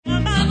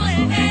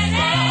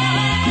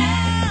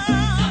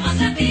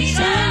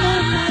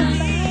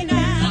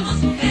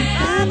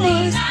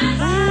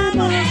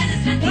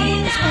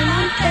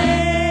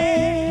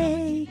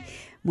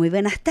Muy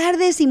buenas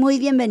tardes y muy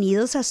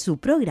bienvenidos a su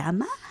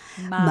programa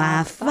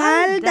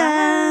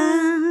Mafalda.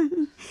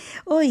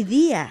 Hoy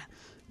día,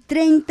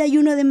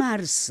 31 de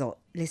marzo,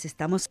 les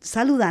estamos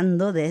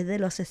saludando desde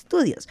los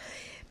estudios.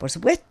 Por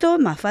supuesto,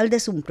 Mafalda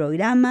es un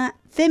programa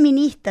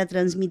feminista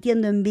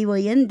transmitiendo en vivo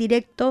y en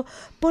directo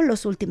por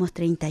los últimos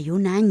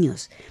 31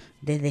 años.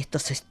 Desde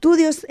estos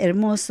estudios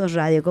hermosos,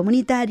 Radio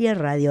Comunitaria,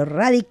 Radio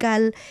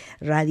Radical,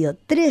 Radio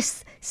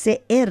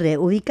 3CR,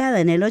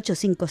 ubicada en el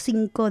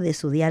 855 de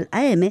su dial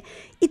AM,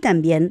 y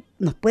también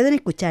nos pueden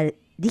escuchar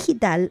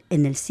digital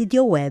en el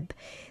sitio web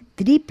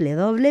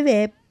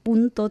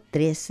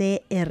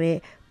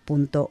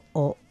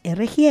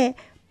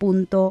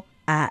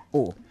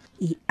www.3cr.org.au.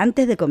 Y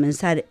antes de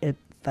comenzar el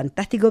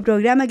fantástico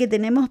programa que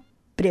tenemos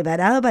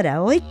preparado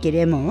para hoy,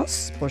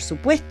 queremos, por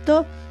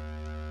supuesto,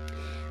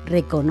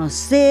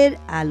 reconocer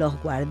a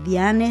los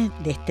guardianes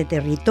de este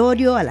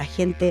territorio, a la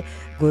gente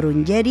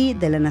Gurungeri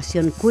de la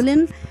nación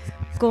Kulin,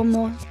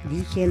 como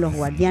dije, los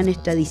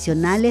guardianes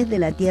tradicionales de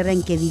la tierra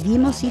en que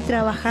vivimos y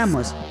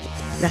trabajamos.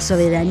 La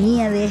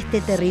soberanía de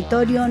este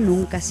territorio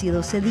nunca ha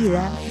sido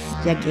cedida,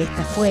 ya que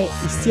esta fue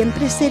y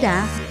siempre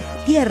será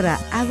tierra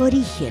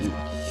aborigen.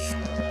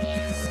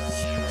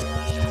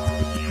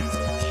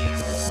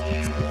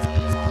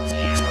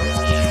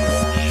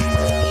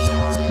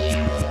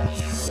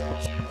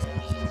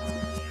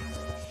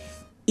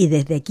 Y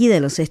desde aquí de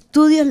los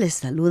estudios les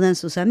saludan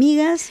sus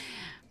amigas.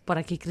 Por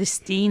aquí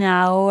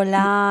Cristina,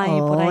 hola. Y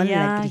por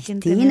allá, hola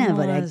Cristina,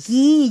 por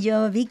aquí,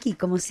 yo Vicky,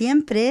 como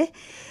siempre,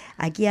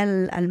 aquí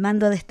al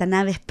mando de esta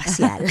nave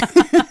espacial.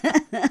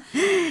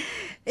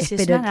 Si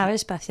es una nave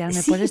espacial,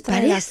 ¿me puedes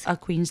traer a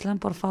Queensland,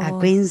 por favor? A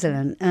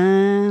Queensland,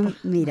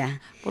 mira.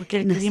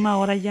 Porque el clima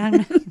ahora ya...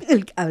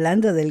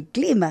 Hablando del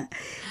clima,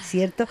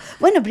 ¿cierto?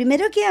 Bueno,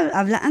 primero que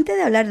antes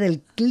de hablar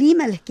del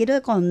clima, les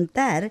quiero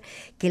contar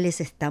que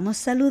les estamos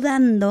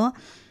saludando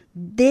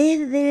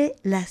desde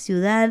la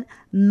ciudad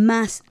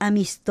más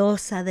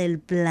amistosa del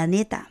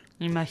planeta.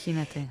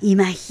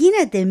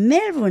 Imagínate,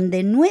 Melbourne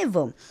de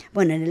nuevo.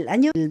 Bueno, en el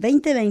año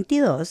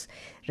 2022,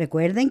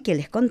 recuerden que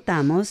les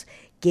contamos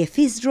que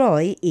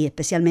Fitzroy, y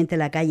especialmente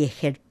la calle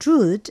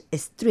Gertrude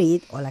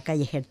Street o la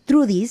calle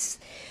Gertrudis,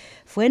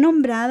 fue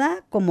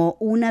nombrada como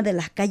una de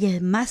las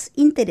calles más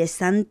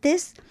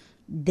interesantes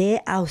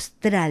de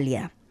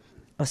Australia.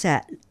 O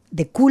sea,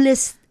 the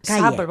coolest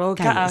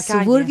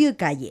suburbio y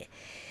calle.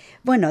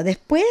 Bueno,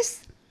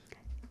 después,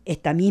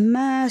 esta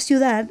misma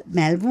ciudad,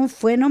 Melbourne,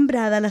 fue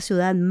nombrada la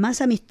ciudad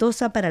más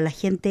amistosa para la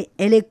gente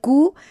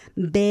LGBTIA+,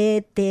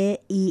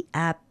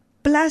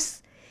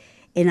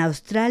 en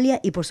Australia,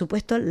 y por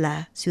supuesto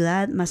la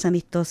ciudad más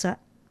amistosa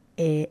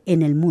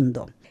en el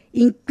mundo.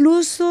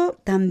 Incluso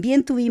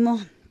también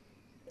tuvimos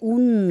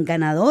un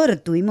ganador,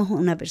 tuvimos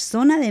una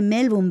persona de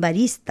Melbourne, un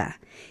barista,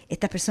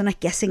 estas personas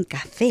que hacen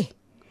café.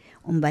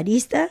 Un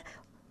barista,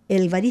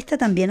 ¿el barista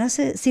también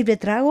sirve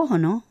tragos o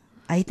no?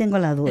 Ahí tengo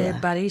la duda. El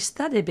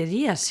barista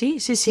debería, sí.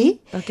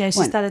 Porque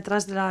si está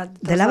detrás de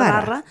la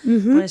barra,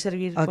 puede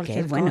servir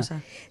cualquier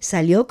cosa.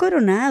 Salió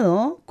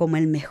coronado como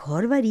el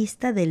mejor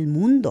barista del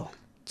mundo.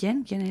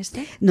 ¿Quién es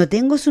este? No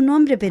tengo su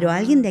nombre, pero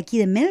alguien de aquí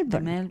de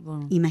Melbourne.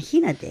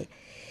 Imagínate.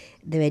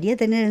 Debería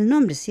tener el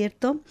nombre,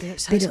 ¿cierto?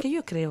 ¿Sabes que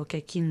yo creo que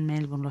aquí en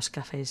Melbourne los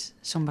cafés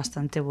son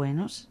bastante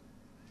buenos?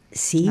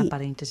 Sí. Una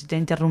paréntesis, te he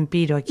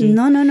interrumpido aquí.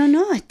 No,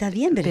 está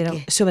bien. Pero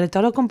sobre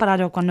todo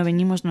comparado cuando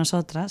venimos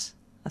nosotras,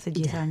 hace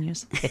 10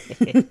 años,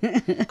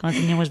 cuando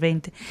teníamos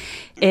 20.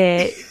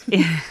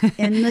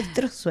 En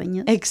nuestros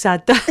sueños.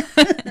 Exacto.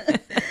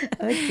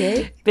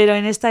 Okay. Pero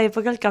en esta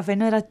época el café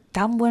no era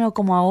tan bueno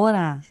como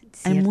ahora.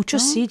 ¿Cierto? En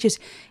muchos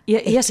sitios.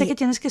 Y ya sé que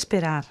tienes que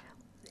esperar.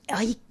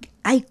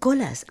 Hay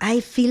colas,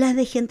 hay filas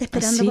de gente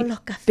esperando por los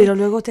cafés. Pero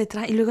luego te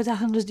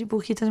hacen los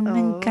dibujitos. Me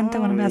encanta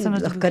cuando me hacen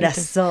los dibujitos.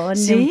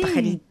 Corazones, un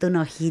pajarito,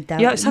 una hojita.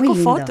 Yo saco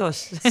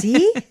fotos.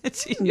 ¿Sí?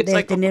 Sí,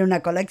 debe tener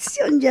una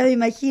colección, ya me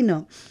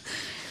imagino.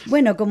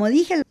 Bueno, como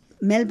dije,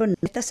 Melbourne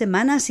esta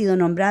semana ha sido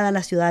nombrada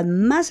la ciudad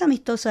más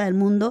amistosa del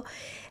mundo,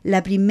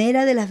 la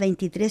primera de las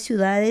 23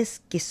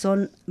 ciudades que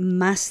son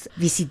más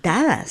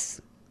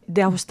visitadas.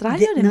 ¿De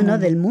Australia o del mundo? No,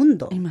 del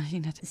mundo.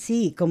 Imagínate.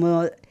 Sí,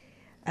 ¿cómo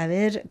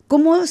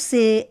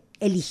se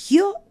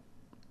eligió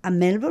a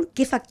Melbourne?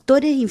 ¿Qué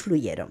factores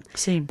influyeron?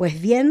 Sí.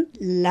 Pues bien,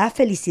 la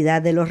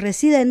felicidad de los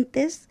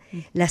residentes,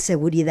 la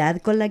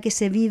seguridad con la que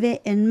se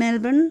vive en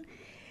Melbourne,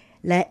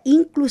 la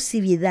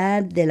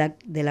inclusividad de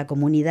la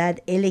comunidad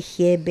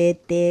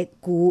LGBTQIA+,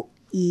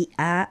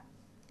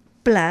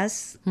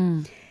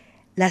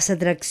 las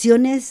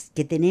atracciones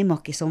que tenemos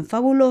que son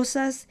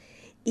fabulosas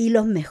y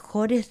los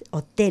mejores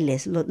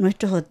hoteles.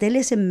 Nuestros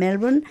hoteles en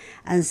Melbourne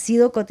han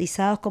sido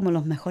cotizados como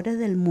los mejores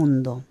del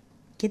mundo.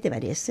 ¿Qué te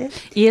parece?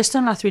 Y esto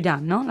en la ciudad,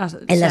 ¿no?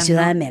 En la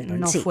ciudad de Melbourne,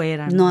 no sí.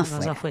 Afuera. No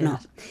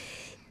afuera.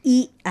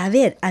 Y a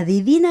ver,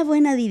 adivina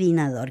buen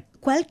adivinador,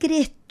 ¿cuál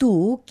crees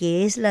tú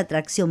que es la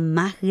atracción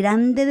más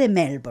grande de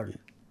Melbourne?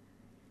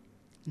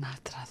 ¿La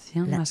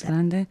atracción más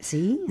grande?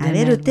 Sí, de a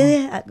ver, Melbourne.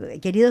 Ustedes,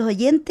 queridos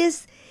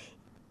oyentes,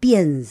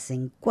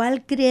 piensen,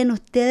 ¿cuál creen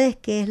ustedes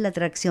que es la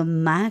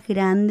atracción más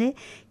grande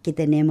que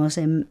tenemos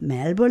en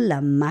Melbourne?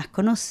 La más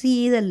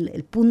conocida,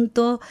 el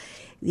punto,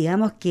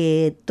 digamos,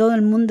 que todo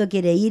el mundo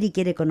quiere ir y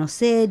quiere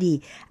conocer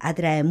y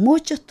atrae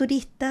muchos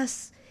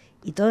turistas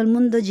y todo el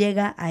mundo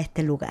llega a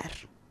este lugar.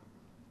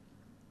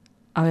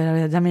 A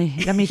ver, dame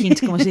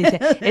hints, ¿cómo se dice?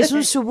 ¿Es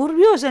un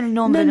suburbio o es el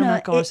nombre de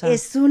una cosa?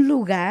 Es un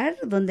lugar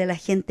donde la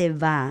gente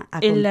va a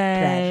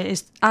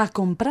comprar. A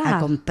comprar. A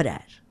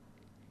comprar.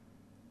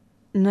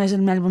 ¿No es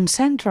el Melbourne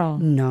Central?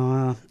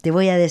 No, te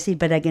voy a decir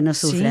para que no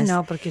sufras. Sí,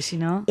 no, porque si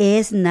no...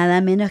 Es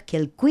nada menos que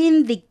el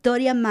Queen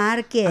Victoria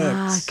Market.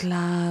 Ah,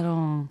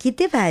 claro. ¿Qué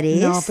te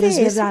parece? No, pero es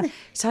verdad.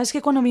 ¿Sabes que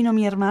cuando vino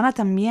mi hermana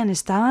también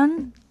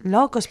estaban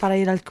locos para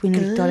ir al Queen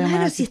Victoria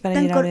Market? Si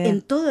para ir a ver.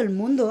 En todo el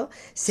mundo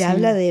se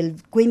habla del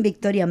Queen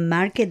Victoria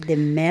Market de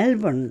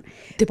Melbourne.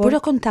 ¿Te puedo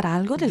contar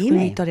algo del Queen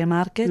Victoria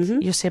Market? Uh-huh.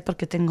 Yo sé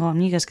porque tengo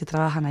amigas que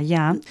trabajan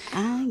allá.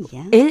 Ah,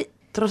 ya. El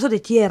trozo de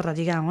tierra,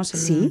 digamos,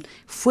 ¿Sí?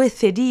 fue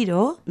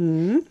cedido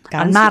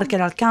al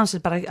market, al council,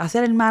 para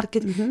hacer el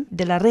market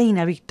de la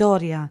reina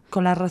Victoria,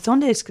 con la razón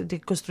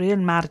de construir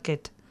el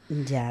market.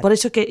 Ya. Por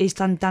eso que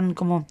están tan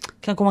como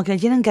que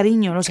tienen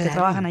cariño los que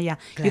trabajan allá.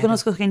 Claro. Yo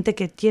conozco gente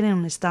que tiene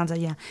un stand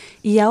allá.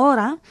 Y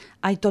ahora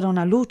hay toda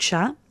una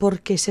lucha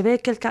porque se ve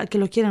que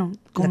lo quieren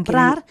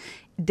comprar,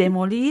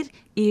 demolir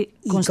y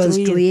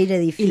construir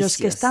edificios. Y los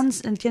que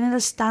tienen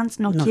el stand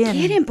no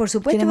quieren. Por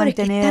supuesto, quieren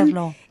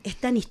mantenerlo. Es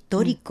tan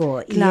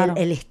histórico. Claro. Y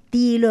el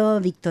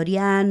estilo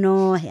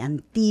victoriano es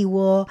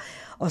antiguo.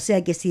 O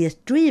sea que si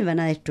destruyen,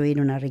 van a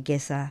destruir una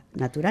riqueza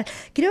natural.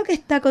 Creo que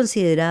está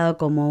considerado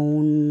como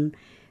un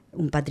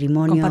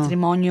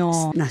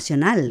patrimonio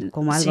nacional,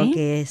 como algo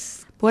que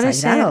es puede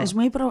sagrado. ser, es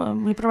muy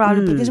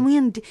probable, porque es muy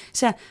o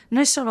sea, no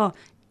es solo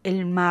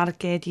el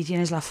market y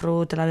tienes la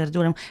fruta, la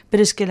verdura,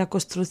 pero es que la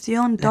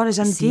construcción, todo es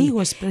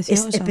antiguo, es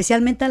precioso.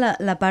 Especialmente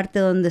la parte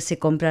donde se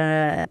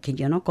compra, que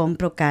yo no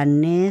compro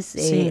carnes,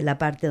 la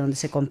parte donde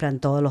se compran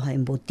todos los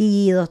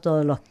embutidos,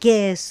 todos los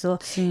quesos.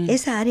 Sí.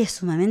 Esa área es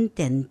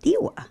sumamente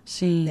antigua,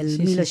 del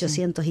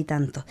 1800 y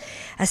tantos.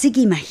 Así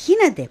que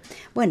imagínate,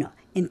 bueno,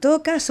 en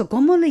todo caso,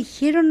 ¿cómo le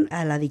dijeron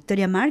a la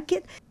Victoria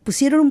Market?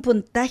 Pusieron un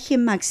puntaje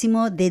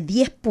máximo de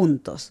 10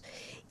 puntos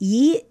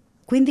y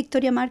Queen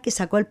Victoria Market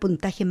sacó el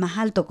puntaje más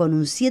alto con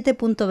un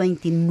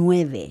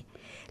 7.29,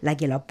 la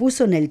que lo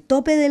puso en el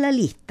tope de la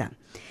lista.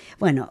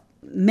 Bueno,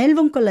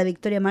 Melbourne con la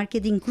Victoria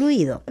Market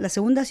incluido. La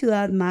segunda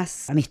ciudad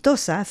más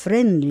amistosa,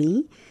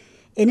 friendly,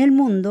 en el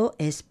mundo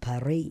es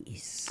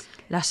París.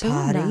 La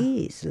segunda.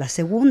 París, la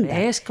segunda.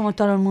 Es como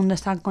todo el mundo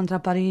está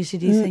contra París y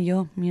dice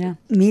yo, mira,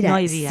 no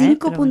hay día,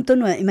 5.9,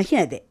 bueno.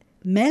 Imagínate.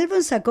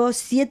 Melbourne sacó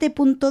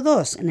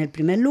 7.2 en el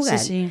primer lugar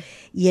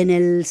y en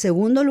el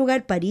segundo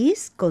lugar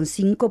París con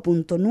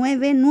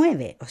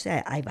 5.99. O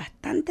sea, hay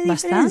bastante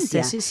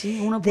diferencia.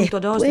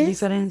 1.2 de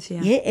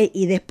diferencia.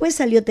 Y después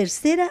salió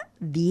tercera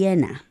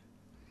Viena.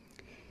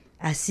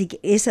 Así que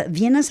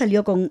Viena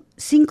salió con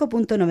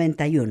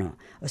 5.91.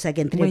 O sea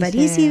que entre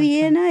París y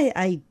Viena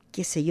hay,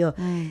 qué sé yo,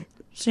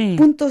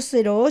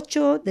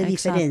 0.08 de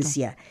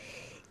diferencia.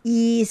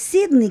 Y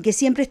Sydney, que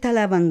siempre está a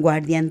la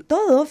vanguardia en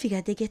todo,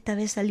 fíjate que esta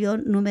vez salió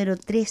número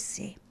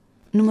 13.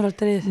 Número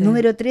 13.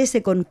 Número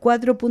 13 con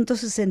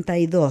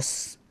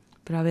 4.62.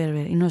 Pero a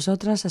ver, ¿y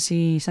nosotras,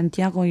 así,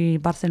 Santiago y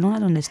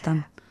Barcelona, dónde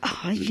están?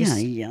 Ay,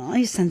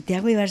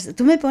 Santiago y Barcelona.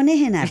 Tú me pones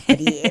en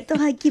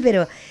aprietos aquí,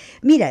 pero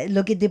mira,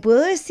 lo que te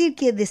puedo decir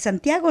que de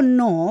Santiago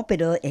no,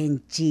 pero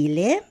en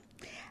Chile,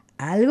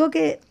 algo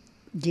que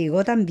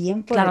llegó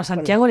también por...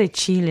 Santiago de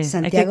Chile.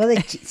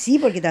 Sí,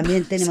 porque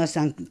también tenemos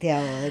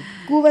Santiago de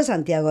Cuba,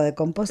 Santiago de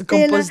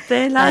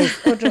Compostela.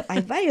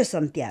 Hay varios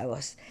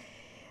Santiagos.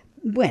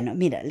 Bueno,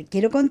 mira,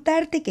 quiero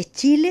contarte que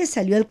Chile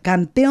salió el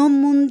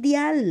campeón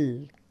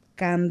mundial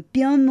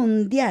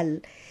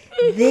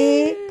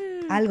de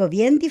algo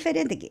bien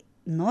diferente, que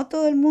no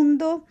todo el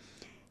mundo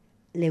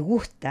le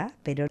gusta,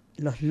 pero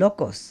los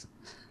locos.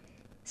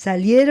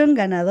 Salieron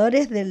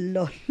ganadores de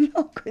los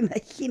locos,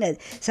 imagínate.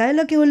 ¿Sabes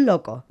lo que es un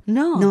loco?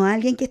 No,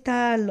 alguien que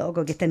está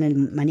loco, que está en el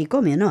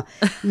manicomio, no.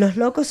 Los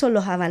locos son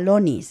los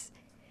abalonis.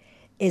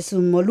 Es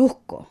un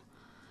molusco.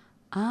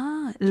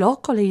 Ah,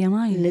 loco le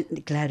llamáis.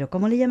 Claro,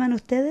 ¿cómo le llaman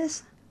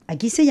ustedes?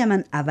 Aquí se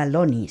llaman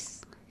abalonis.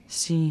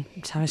 Sí,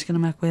 sabes que no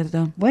me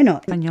acuerdo. Bueno,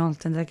 español,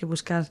 tendré que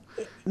buscar.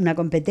 Una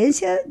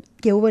competencia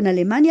que hubo en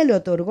Alemania le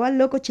otorgó al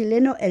loco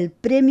chileno el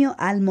premio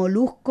al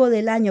molusco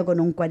del año con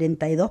un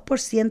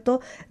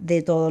 42%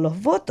 de todos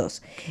los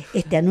votos.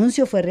 Este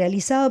anuncio fue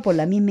realizado por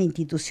la misma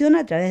institución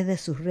a través de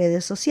sus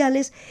redes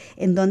sociales,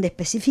 en donde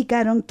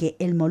especificaron que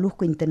el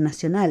molusco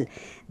internacional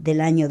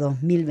del año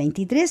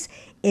 2023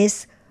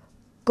 es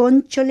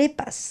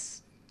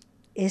concholepas.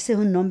 Ese es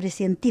un nombre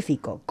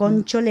científico,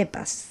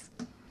 concholepas.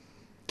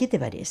 ¿Qué te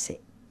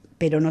parece?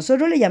 Pero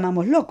nosotros le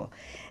llamamos loco.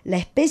 La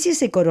especie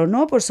se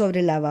coronó por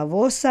sobre la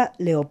babosa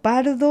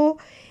leopardo,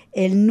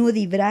 el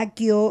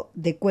nudibráqueo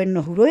de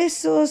cuernos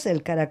gruesos,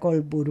 el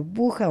caracol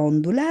burbuja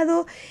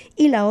ondulado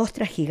y la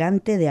ostra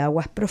gigante de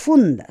aguas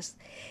profundas.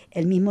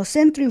 El mismo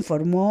centro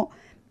informó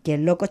que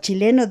el loco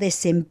chileno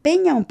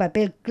desempeña un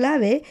papel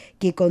clave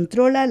que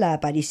controla la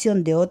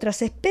aparición de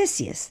otras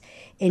especies.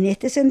 En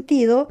este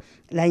sentido,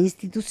 la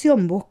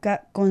institución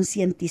busca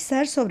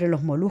concientizar sobre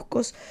los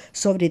moluscos,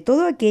 sobre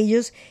todo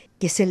aquellos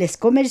que se les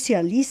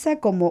comercializa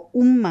como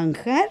un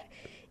manjar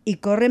y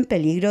corren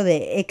peligro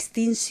de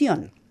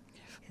extinción.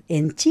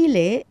 En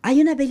Chile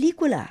hay una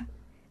película,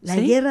 La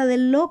 ¿Sí? Guerra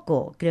del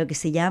Loco, creo que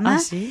se llama,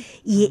 ¿Sí?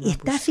 y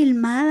está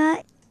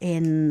filmada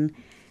en...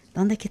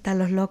 ¿Dónde es que están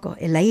los locos?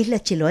 En la isla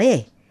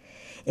Chiloé.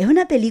 Es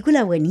una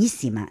película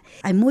buenísima.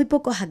 Hay muy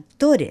pocos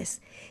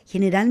actores.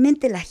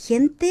 Generalmente la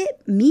gente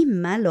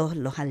misma,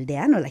 los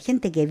aldeanos, la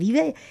gente que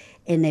vive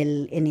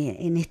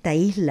en esta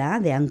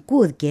isla de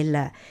Ancud, que es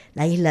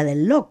la isla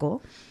del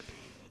loco,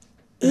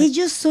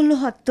 ellos son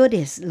los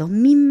actores, los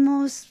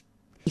mismos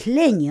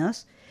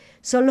isleños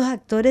son los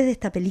actores de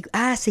esta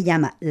película. Se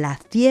llama La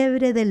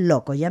Fiebre del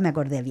Loco, ya me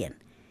acordé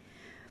bien.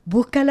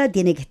 Búscala,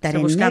 tiene que estar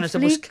en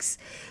Netflix.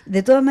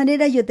 De todas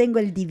maneras, yo tengo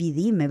el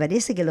DVD, me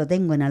parece que lo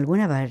tengo en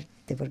alguna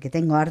parte, porque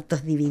tengo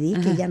hartos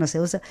DVD que ya no se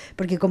usa,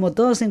 porque como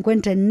todo se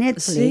encuentra en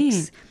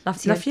Netflix.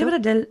 Sí, la fiebre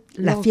del loco.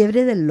 La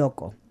Fiebre del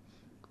Loco.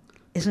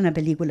 Es una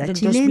película del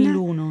chilena.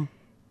 2001.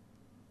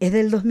 ¿Es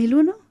del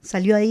 2001?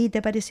 ¿Salió ahí,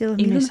 te pareció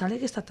 2001? Y me sale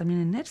que está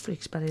también en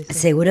Netflix, parece.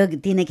 Seguro que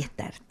tiene que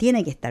estar,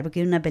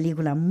 porque es una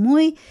película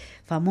muy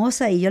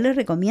famosa y yo les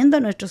recomiendo a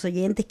nuestros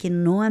oyentes que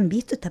no han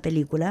visto esta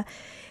película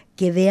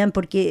que vean,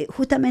 porque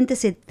justamente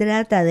se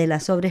trata de la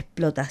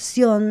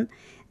sobreexplotación,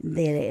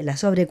 de la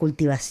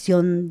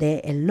sobrecultivación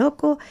del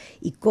loco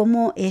y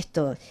cómo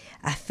esto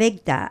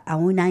afecta a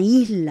una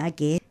isla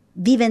que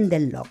viven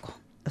del loco.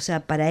 O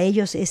sea, para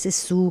ellos ese es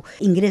su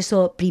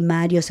ingreso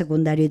primario,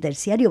 secundario y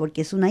terciario,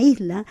 porque es una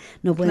isla,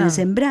 no pueden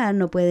sembrar,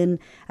 no pueden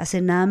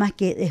hacer nada más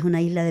que es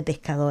una isla de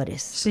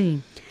pescadores. Sí.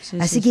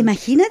 Así que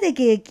imagínate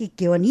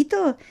qué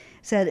bonito. O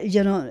sea,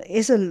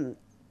 eso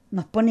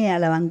nos pone a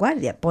la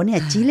vanguardia, pone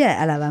a Chile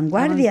a la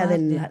vanguardia,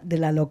 de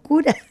la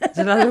locura.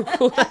 De la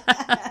locura.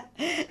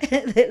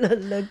 De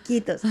los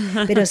loquitos.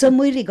 Pero son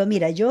muy ricos.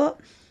 Mira,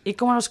 ¿Y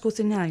cómo los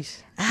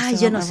cocináis?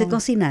 Yo no sé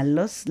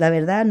cocinarlos. La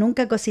verdad,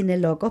 nunca cociné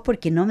locos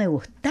porque no me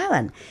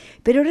gustaban.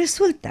 Pero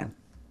resulta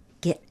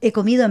que he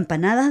comido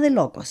empanadas de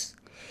locos.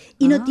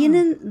 Y no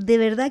tienen, de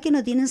verdad que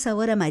no tienen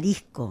sabor a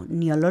marisco,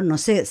 ni olor, no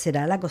sé,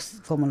 será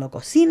como lo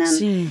cocinan.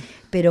 Sí.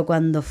 Pero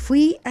cuando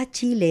fui a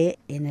Chile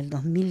en el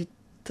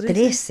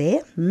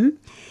 2013,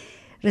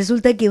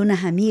 resulta que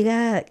unas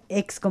amigas,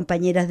 ex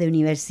compañeras de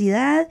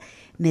universidad,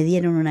 me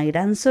dieron una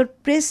gran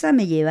sorpresa,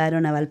 me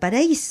llevaron a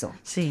Valparaíso.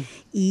 Sí.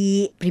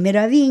 Y primero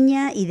a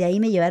Viña y de ahí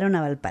me llevaron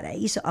a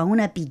Valparaíso, a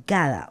una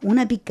picada.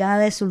 Una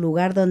picada es un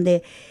lugar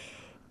donde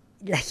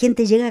la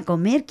gente llega a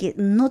comer, que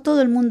no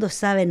todo el mundo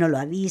sabe, no lo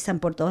avisan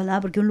por todos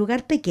lados, porque es un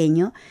lugar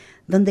pequeño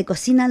donde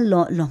cocinan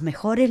los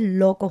mejores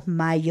locos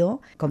mayo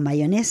con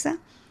mayonesa.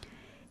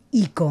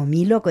 Y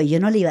comí loco. Y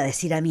yo no le iba a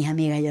decir a mis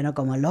amigas, yo no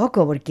como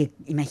loco, porque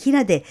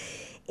imagínate,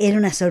 era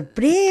una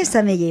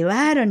sorpresa, me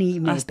llevaron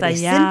y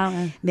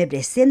me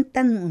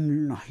presentan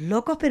unos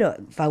locos, pero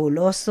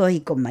fabulosos,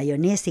 y con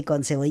mayonesa y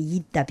con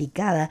cebollita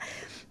picada,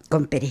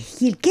 con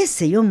perejil, qué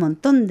sé yo, un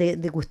montón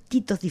de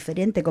gustitos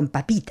diferentes, con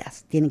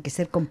papitas, tienen que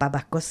ser con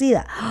papas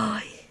cocidas.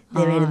 ¡Ay!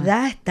 De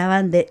verdad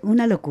estaban de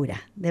una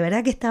locura, de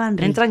verdad que estaban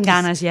ricos. Entran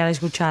ganas ya de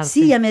escucharte.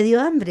 Sí, ya me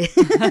dio hambre.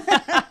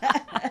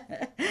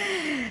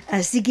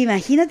 Así que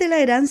imagínate la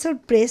gran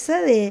sorpresa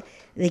de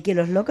que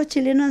los locos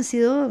chilenos han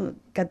sido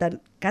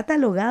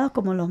catalogados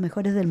como los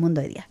mejores del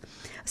mundo hoy día.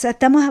 O sea,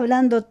 estamos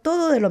hablando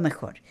todo de lo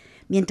mejor.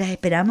 Mientras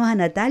esperamos a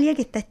Natalia,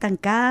 que está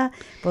estancada,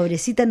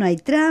 pobrecita, no hay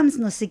trams,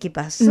 no sé qué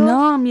pasó.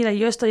 No, mira,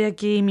 yo estoy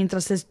aquí,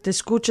 mientras te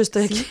escucho,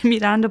 estoy aquí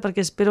mirando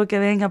porque espero que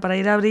venga para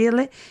ir a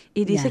abrirle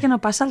y dice que no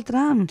pasa el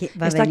tram. Que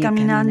va está a venir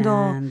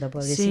caminando.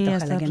 Pobrecita,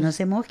 ojalá que no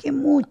se moje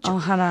mucho.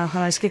 Ojalá.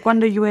 Es que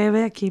cuando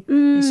llueve aquí,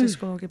 eso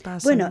es lo que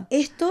pasa. Bueno,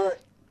 esto,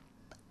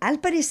 al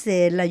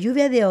parecer, la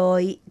lluvia de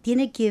hoy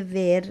tiene que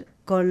ver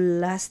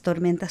con las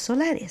tormentas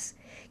solares,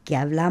 que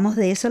hablamos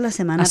de eso la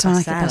semana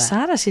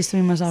pasada. Sí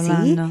estuvimos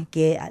hablando. Sí,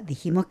 que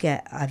dijimos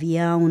que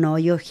había un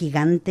hoyo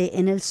gigante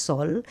en el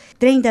Sol,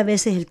 30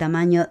 veces el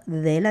tamaño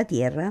de la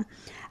Tierra.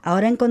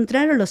 Ahora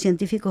los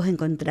científicos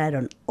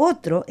encontraron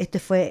otro, este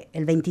fue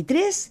el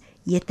 23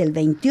 y el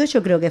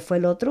 28 creo que fue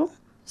el otro,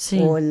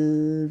 o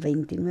el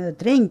 29,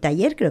 30,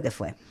 ayer creo que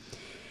fue.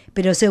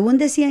 Pero según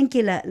decían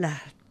que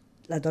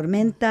la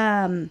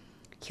tormenta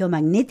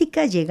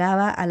geomagnética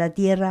llegaba a la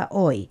Tierra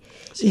hoy,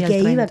 y que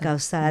iba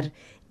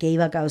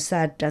a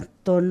causar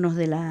trastornos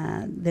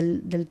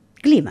del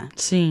clima,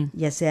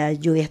 ya sea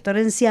lluvias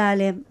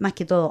torrenciales, más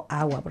que todo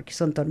agua, porque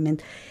son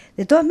tormentas.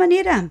 De todas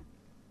maneras,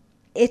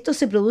 esto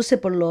se produce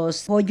por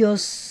los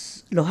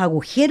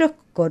agujeros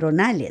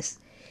coronales.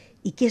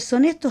 ¿Y qué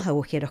son estos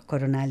agujeros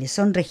coronales?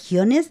 Son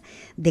regiones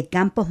de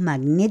campos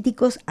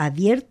magnéticos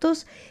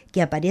abiertos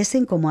que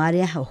aparecen como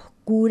áreas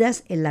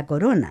oscuras en la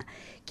corona,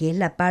 que es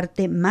la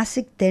parte más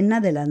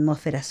externa de la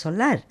atmósfera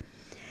solar.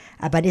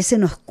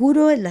 Aparecen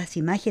oscuros en las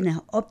imágenes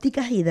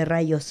ópticas y de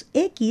rayos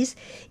X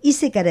y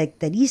se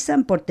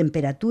caracterizan por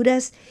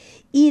temperaturas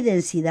y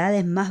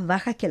densidades más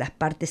bajas que las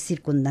partes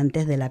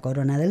circundantes de la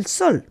corona del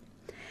Sol.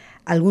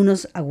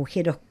 Algunos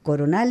agujeros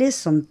coronales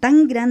son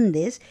tan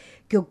grandes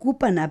que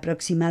ocupan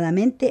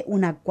aproximadamente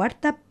una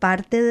cuarta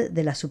parte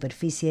de la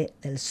superficie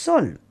del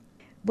Sol.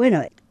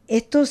 Bueno,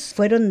 estos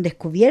fueron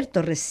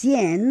descubiertos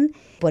recién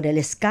por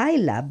el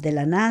Skylab de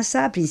la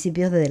NASA a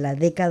principios de la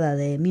década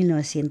de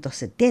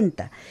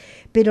 1970,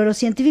 pero los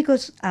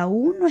científicos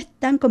aún no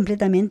están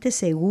completamente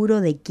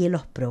seguros de qué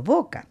los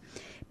provoca.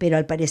 Pero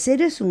al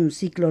parecer es un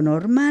ciclo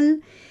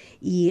normal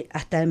y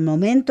hasta el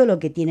momento lo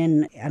que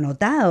tienen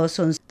anotado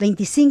son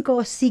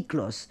 25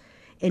 ciclos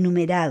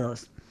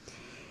enumerados.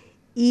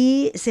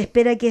 Y se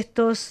espera que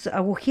estos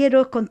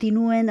agujeros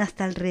continúen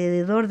hasta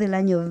alrededor del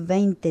año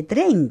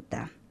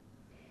 2030.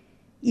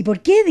 ¿Y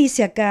por qué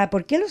dice acá,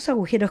 por qué los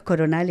agujeros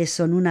coronales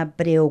son una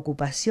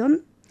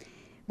preocupación?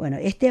 Bueno,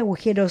 este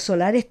agujero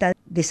solar está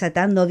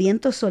desatando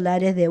vientos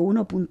solares de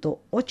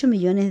 1.8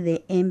 millones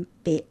de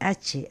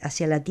mph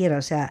hacia la Tierra,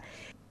 o sea,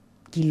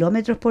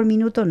 kilómetros por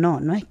minuto,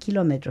 no es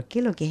kilómetros, ¿qué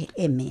es lo que es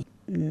M?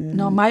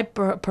 No, miles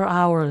per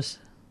hours.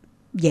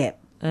 Yeah.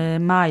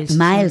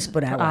 Miles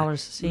por hour.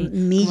 Sí.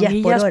 Millas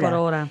por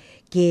hora.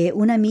 Que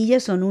una milla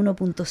son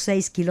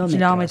 1.6 kilómetros.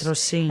 Kilómetros,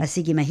 sí.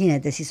 Así que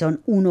imagínate, si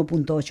son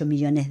 1.8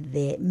 millones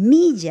de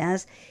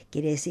millas,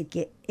 quiere decir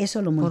que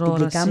eso lo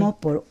multiplicamos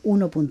por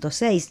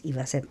 1.6 y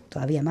va a ser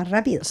todavía más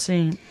rápido.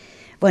 Sí.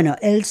 Bueno,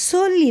 el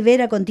Sol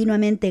libera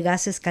continuamente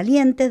gases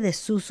calientes de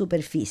su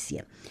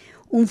superficie.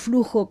 Un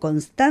flujo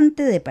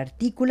constante de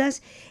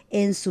partículas,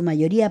 en su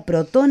mayoría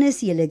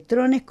protones y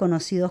electrones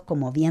conocidos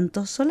como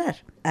viento solar.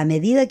 A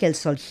medida que el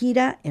Sol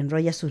gira,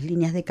 enrolla sus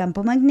líneas de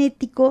campo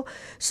magnético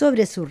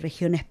sobre sus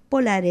regiones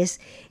polares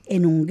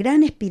en un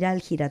gran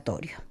espiral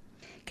giratorio,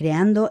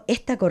 creando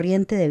esta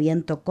corriente de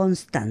viento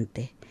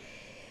constante.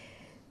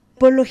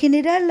 Por lo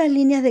general, las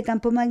líneas de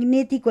campo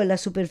magnético en la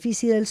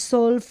superficie del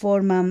Sol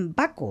forman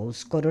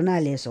buckles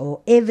coronales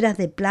o hebras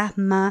de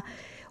plasma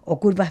o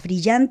curvas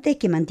brillantes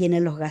que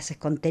mantienen los gases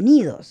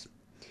contenidos.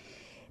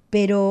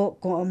 Pero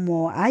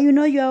como hay un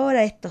hoyo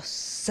ahora, estos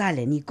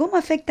salen. ¿Y cómo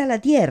afecta a la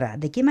Tierra?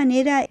 ¿De qué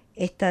manera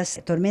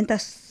estas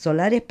tormentas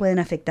solares pueden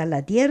afectar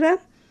la Tierra?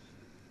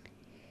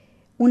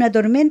 Una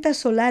tormenta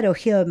solar o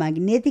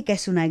geomagnética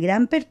es una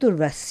gran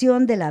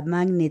perturbación de la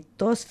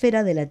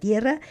magnetosfera de la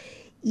Tierra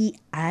y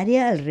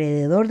área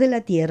alrededor de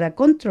la Tierra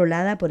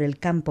controlada por el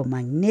campo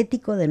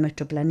magnético de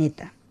nuestro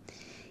planeta.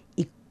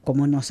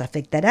 ¿Cómo nos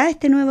afectará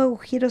este nuevo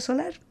agujero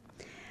solar?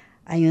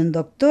 Hay un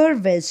doctor,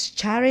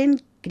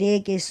 Vescharen,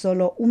 cree que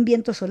solo un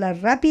viento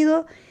solar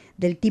rápido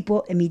del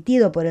tipo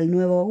emitido por el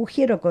nuevo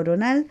agujero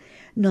coronal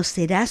no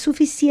será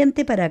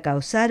suficiente para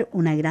causar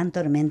una gran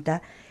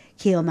tormenta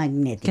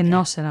geomagnética. Que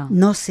no será.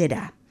 No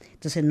será.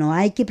 Entonces no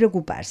hay que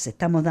preocuparse.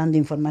 Estamos dando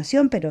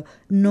información, pero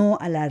no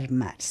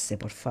alarmarse,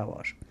 por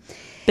favor.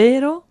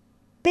 Pero,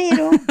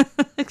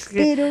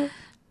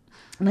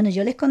 bueno,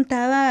 yo les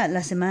contaba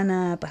la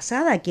semana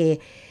pasada que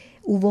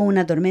hubo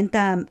una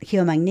tormenta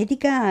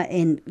geomagnética,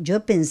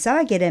 yo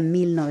pensaba que era en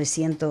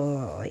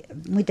 1900,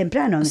 muy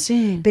temprano,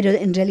 sí. Pero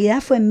en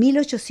realidad fue en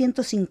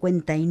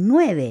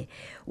 1859,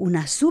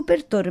 una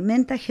super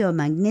tormenta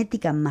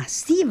geomagnética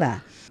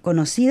masiva,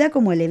 conocida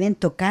como el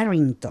evento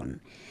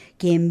Carrington,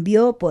 que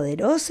envió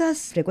poderosas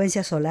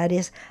frecuencias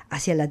solares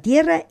hacia la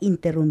Tierra,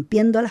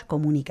 interrumpiendo las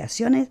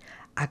comunicaciones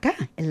acá,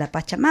 en la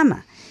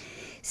Pachamama.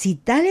 Si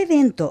tal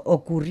evento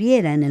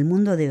ocurriera en el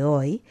mundo de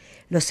hoy,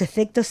 los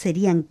efectos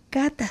serían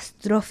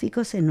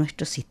catastróficos en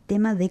nuestro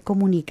sistema de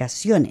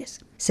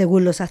comunicaciones.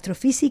 Según los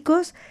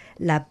astrofísicos,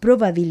 la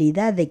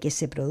probabilidad de que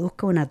se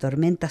produzca una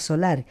tormenta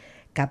solar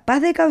capaz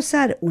de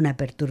causar una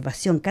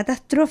perturbación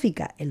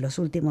catastrófica en los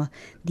últimos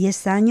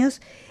 10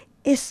 años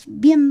es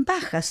bien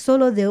baja,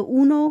 solo de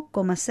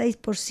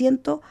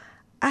 1,6%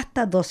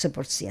 hasta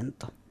 12%.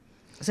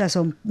 O sea,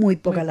 son muy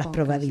pocas las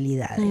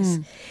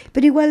probabilidades.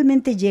 Pero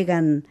igualmente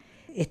llegan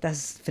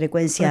estas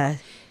frecuencias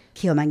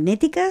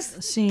geomagnéticas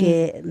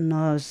que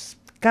nos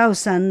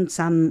causan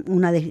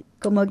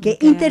como que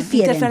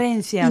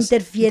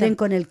interfieren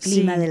con el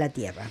clima de la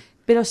Tierra.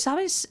 Pero,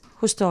 ¿sabes?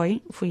 Justo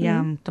hoy fui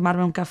a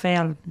tomarme un café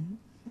al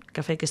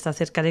café que está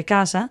cerca de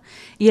casa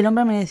y el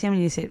hombre me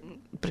dice,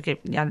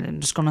 porque ya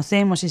nos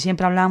conocemos y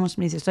siempre hablamos,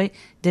 me dice, estoy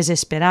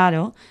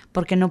desesperado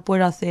porque no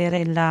puedo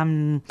hacer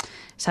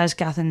 ¿sabes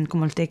que hacen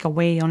como el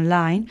takeaway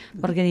online?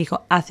 Porque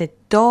dijo, hace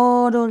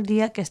todo el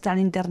día que está en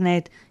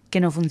internet que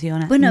no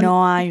funciona, bueno,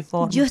 no hay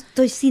forma. Yo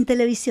estoy sin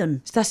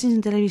televisión. ¿Estás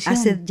sin televisión?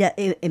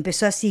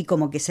 Empezó así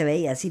como que se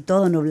veía así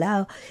todo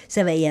nublado,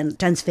 se veían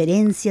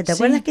transferencias, ¿te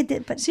acuerdas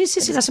que Sí,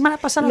 la semana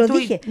pasada lo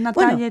dije.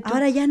 Natalia,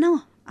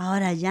 bueno,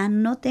 ahora ya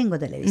no tengo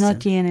televisión. No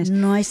tienes.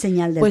 No hay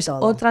señal del todo. Pues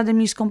otra de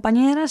mis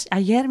compañeras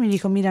ayer me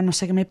dijo, mira, no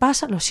sé qué me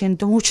pasa, lo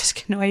siento mucho, es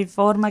que no hay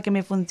forma que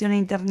me funcione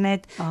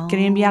internet,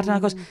 quería enviarte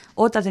una cosa.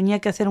 Otra tenía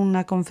que hacer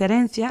una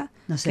conferencia,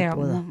 no se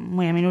pudo.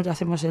 Muy a menudo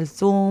hacemos el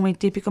Zoom y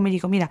típico, me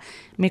dijo, mira,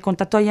 me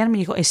contactó ayer, me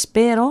dijo,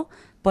 espero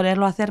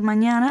poderlo hacer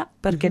mañana,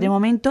 porque de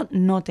momento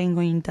no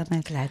tengo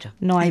internet. Claro.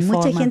 No hay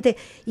mucha forma. gente,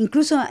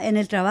 incluso en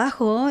el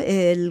trabajo,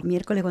 el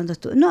miércoles cuando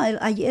estuve, no,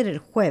 el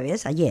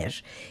jueves,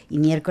 ayer, y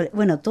miércoles,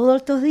 bueno, todos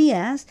estos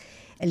días,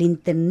 el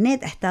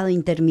internet ha estado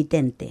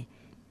intermitente.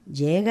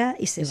 Llega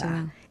y se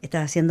va.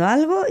 Estás haciendo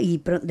algo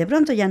y de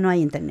pronto ya no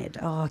hay internet.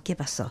 Oh, ¿qué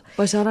pasó?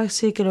 Pues ahora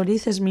sí que lo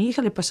dices, mi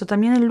hija le pasó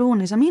también el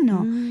lunes, a mí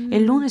no.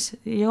 El lunes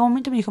llegó un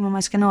momento y me dijo, mamá,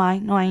 es que no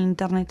hay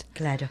internet.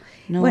 Claro.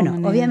 No, bueno,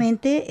 manera.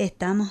 obviamente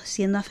estamos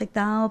siendo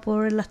afectados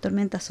por las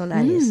tormentas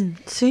solares.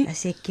 Sí.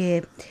 Así es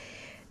que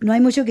no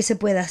hay mucho que se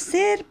pueda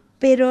hacer,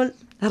 pero...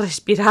 A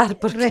respirar,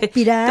 porque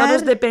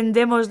todos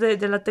dependemos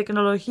de la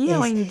tecnología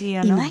hoy en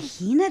día, ¿no?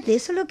 Imagínate,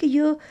 eso es lo que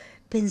yo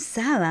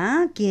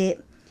pensaba, que...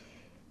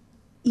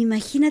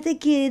 Imagínate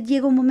que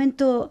llega un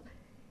momento,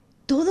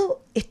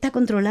 todo está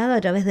controlado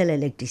a través de la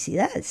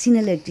electricidad, sin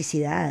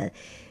electricidad.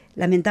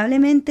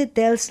 Lamentablemente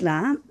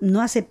Tesla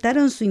no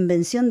aceptaron su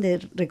invención de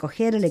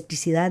recoger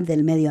electricidad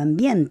del medio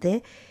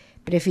ambiente,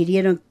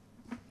 prefirieron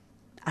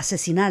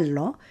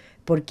asesinarlo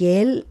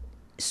porque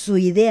su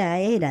idea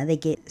era de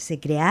que se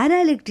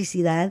creara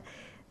electricidad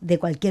de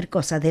cualquier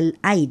cosa, del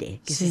aire,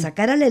 que se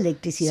sacara la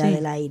electricidad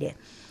del aire.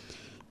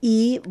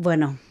 Y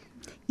bueno...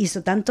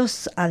 hizo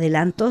tantos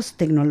adelantos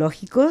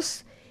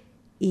tecnológicos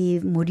y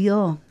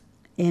murió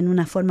en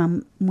una forma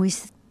muy,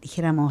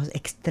 dijéramos,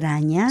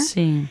 extraña,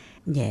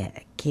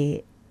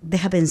 que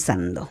deja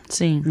pensando.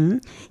 Sí.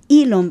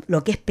 Y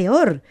lo que es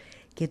peor,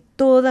 que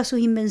todas sus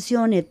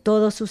invenciones,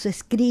 todos sus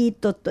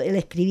escritos, él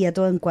escribía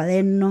todo en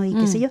cuadernos y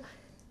qué sé yo,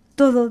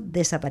 todo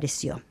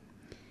desapareció.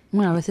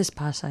 Bueno, a veces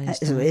pasa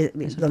esto.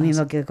 Lo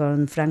mismo que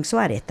con Frank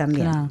Suárez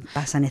también. Claro.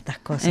 Pasan estas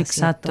cosas.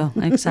 Exacto,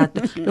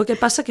 exacto. Lo que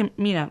pasa que,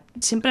 mira,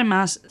 siempre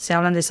más se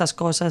hablan de esas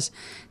cosas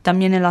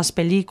también en las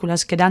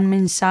películas que dan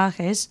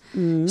mensajes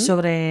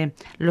sobre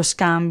los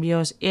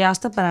cambios y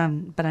hasta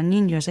para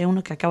niños. Hay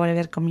uno que acabo de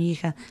ver con mi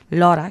hija,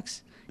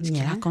 Lorax, es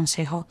que lo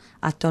aconsejo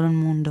a todo el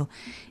mundo.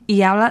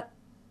 Y habla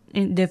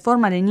de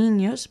forma de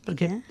niños,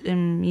 porque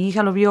mi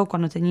hija lo vio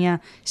cuando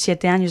tenía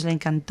 7 años, le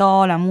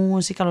encantó la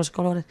música, los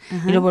colores,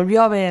 y lo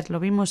volvió a ver, lo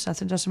vimos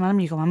hace 2 semanas,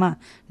 me dijo, mamá,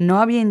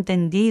 no había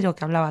entendido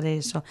que hablaba de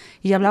eso,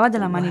 y hablaba de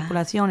la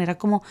manipulación, era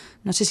como,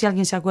 no sé si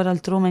alguien se acuerda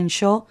del Truman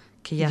Show,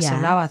 que ya se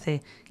hablaba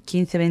hace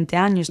 15, 20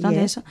 años, ¿no?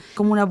 De eso,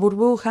 como una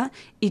burbuja,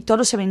 y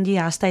todo se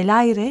vendía, hasta el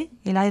aire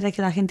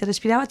que la gente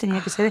respiraba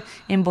tenía que ser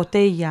en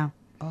botella,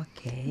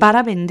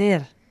 para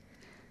vender.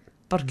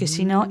 Porque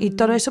si no, y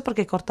todo eso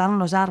porque cortaron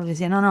los árboles.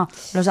 Decían, no,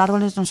 los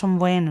árboles no son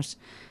buenos.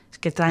 Es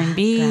que traen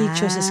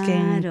bichos, es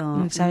que,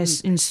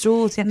 ¿sabes?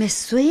 Ensucian. Me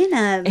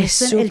suena,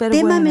 el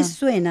tema me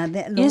suena.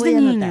 Y es de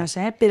niños,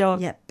 pero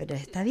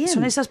está bien.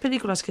 Son esas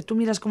películas que tú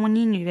miras como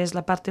niño y ves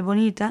la parte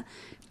bonita,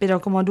 pero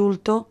como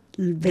adulto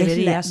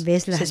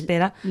se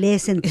espera.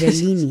 Lees entre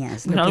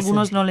líneas. Bueno,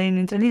 algunos no leen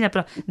entre líneas,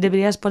 pero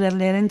deberías poder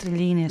leer entre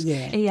líneas.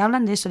 Y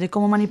hablan de eso, de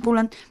cómo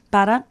manipulan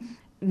para...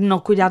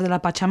 no cuidar de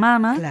la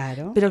Pachamama,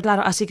 pero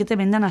claro, así que te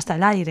vendan hasta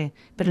el aire,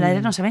 pero el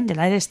aire no se vende, el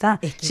aire está,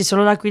 si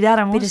solo la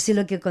cuidáramos... Pero si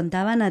lo que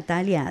contaba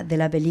Natalia de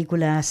la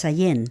película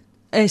Sayen.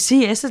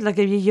 Sí, esa es la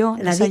que vi yo,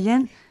 la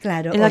Sayen.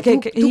 Claro, la tú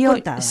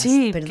contabas,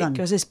 sí, perdón.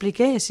 que os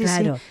expliqué, sí.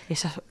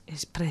 Esa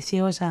es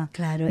preciosa,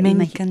 me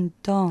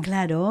encantó.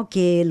 Claro,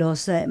 que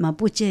los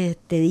mapuches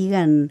te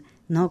digan...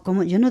 No,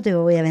 ¿cómo? Yo no te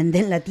voy a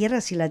vender la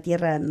tierra si la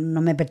tierra no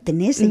me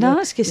pertenece.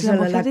 No, es que si la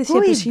mujer decía,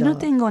 pero si no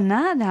tengo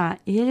nada.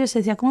 Y ellos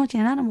decían, ¿cómo no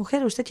tiene nada,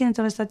 mujer? Usted tiene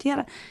toda esta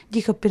tierra.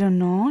 Dijo, pero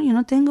no, yo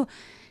no tengo...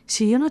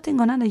 Si yo no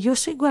tengo nada, yo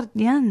soy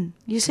guardián,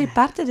 yo soy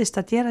parte de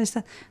esta tierra,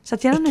 esta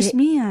tierra no es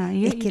mía.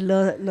 Que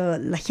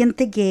la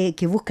gente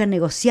que busca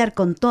negociar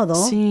con todo,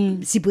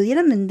 si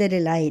pudieran vender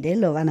el aire,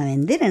 lo van a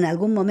vender. En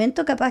algún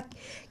momento capaz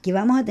que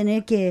vamos a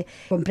tener que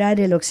comprar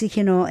el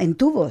oxígeno en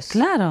tubos.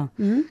 Claro.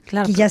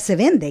 Que ya se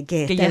vende,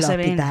 que está en los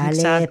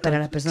hospitales, para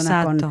las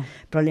personas con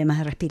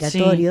problemas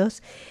respiratorios.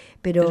 Sí.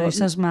 Pero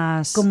eso es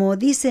más... Como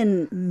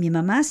dicen, mi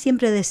mamá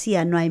siempre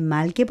decía, no hay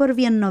mal que por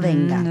bien no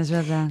venga. Es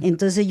verdad.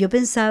 Entonces yo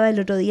pensaba, el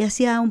otro día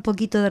hacía un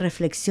poquito de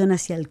reflexión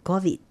hacia el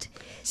COVID,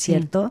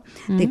 ¿cierto?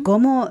 De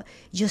cómo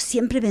yo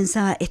siempre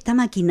pensaba, esta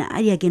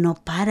maquinaria que no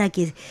para,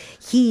 que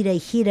gira y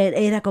gira,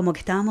 era como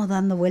que estábamos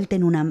dando vuelta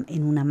en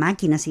una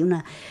máquina, así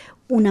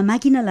una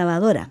máquina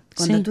lavadora,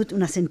 cuando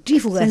una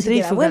centrífuga, así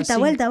que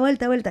da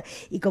vuelta,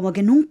 y como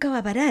que nunca va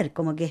a parar,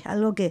 como que es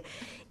algo que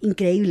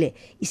increíble.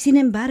 Y sin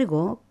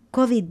embargo,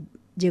 COVID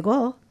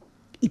llegó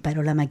y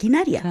paró la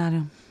maquinaria.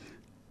 Claro.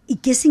 ¿Y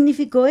qué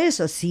significó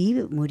eso? Sí,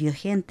 murió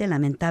gente,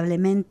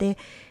 lamentablemente,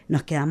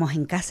 nos quedamos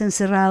en casa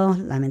encerrados,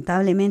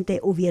 lamentablemente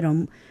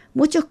hubieron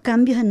muchos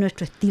cambios en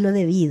nuestro estilo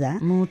de vida.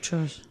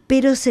 Muchos.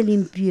 Pero se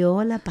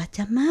limpió la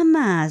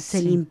Pachamama,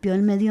 se limpió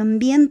el medio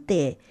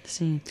ambiente.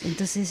 Sí.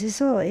 Entonces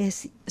eso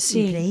es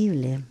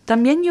increíble.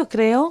 También yo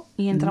creo,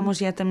 y entramos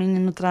ya también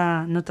en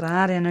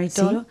otra área, ¿no? Y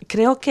todo,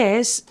 creo que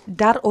es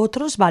dar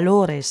otros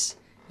valores.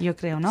 Yo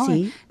creo, ¿no?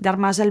 Sí. Dar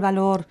más el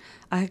valor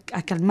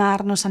a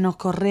calmarnos, a no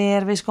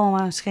correr, ¿ves cómo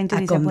más gente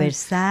dice? A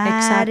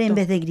conversar en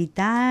vez de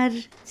gritar,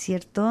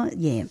 ¿cierto?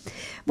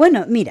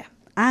 Bueno, mira,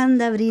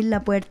 anda a abrir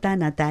la puerta a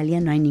Natalia,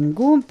 no hay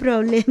ningún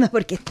problema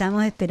porque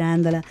estamos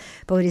esperándola.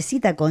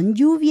 Pobrecita, con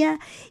lluvia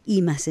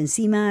y más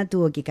encima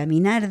tuvo que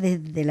caminar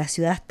desde la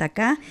ciudad hasta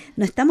acá.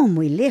 No estamos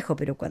muy lejos,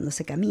 pero cuando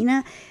se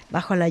camina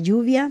bajo la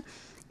lluvia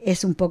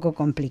es un poco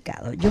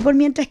complicado. Yo por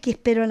mientras que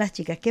espero a las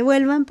chicas que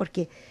vuelvan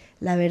porque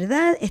la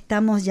verdad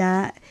estamos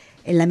ya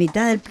en la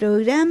mitad del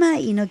programa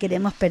y no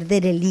queremos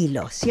perder el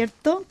hilo,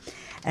 ¿cierto?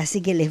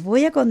 Así que les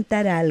voy a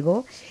contar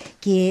algo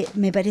que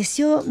me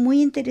pareció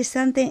muy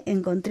interesante.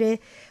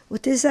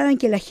 Ustedes saben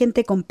que la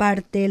gente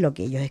comparte lo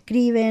que ellos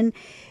escriben,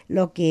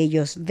 lo que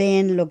ellos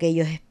ven, lo que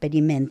ellos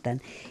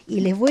experimentan.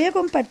 Y les voy a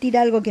compartir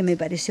algo que me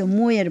pareció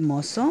muy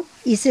hermoso.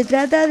 Y se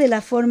trata de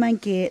la forma en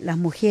que las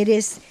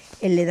mujeres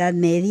en la Edad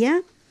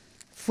Media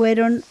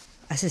fueron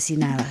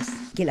asesinadas.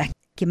 Que las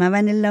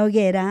quemaban en la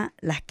hoguera,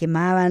 las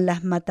quemaban,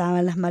 las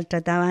mataban, las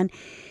maltrataban.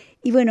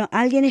 Y bueno,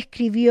 alguien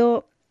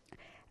escribió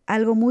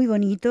algo muy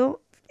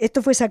bonito.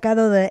 Esto fue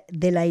sacado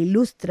de la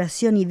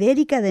Ilustración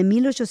Ibérica de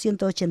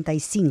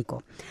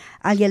 1885.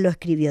 Alguien lo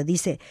escribió.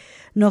 Dice,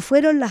 no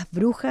fueron las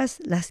brujas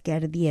las que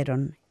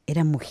ardieron,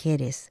 eran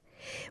mujeres.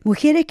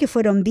 Mujeres que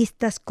fueron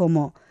vistas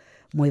como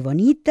muy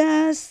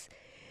bonitas,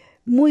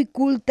 muy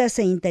cultas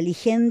e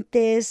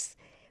inteligentes,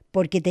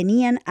 porque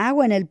tenían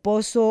agua en el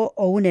pozo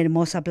o una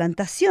hermosa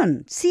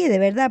plantación. Sí, de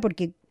verdad,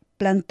 porque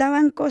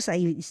plantaban cosas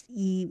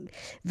y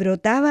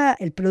brotaba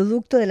el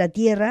producto de la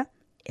tierra.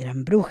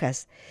 Eran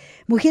brujas,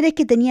 mujeres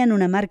que tenían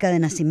una marca de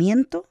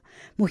nacimiento,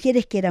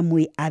 mujeres que eran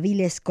muy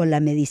hábiles con la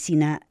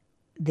medicina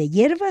de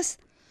hierbas,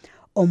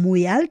 o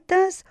muy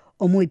altas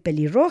o muy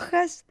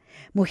pelirrojas,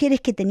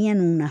 mujeres que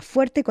tenían una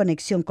fuerte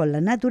conexión con la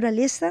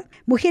naturaleza,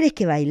 mujeres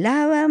que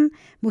bailaban,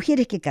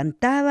 mujeres que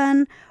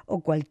cantaban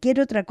o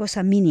cualquier otra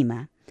cosa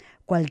mínima.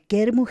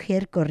 Cualquier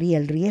mujer corría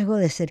el riesgo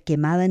de ser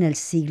quemada en el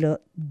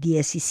siglo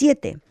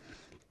XVII.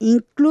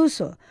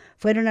 Incluso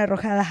fueron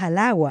arrojadas al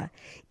agua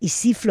y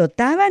si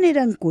flotaban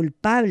eran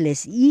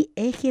culpables y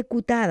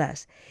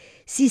ejecutadas.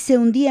 Si se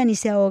hundían y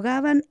se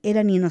ahogaban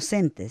eran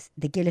inocentes.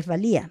 ¿De qué les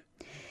valía?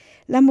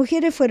 Las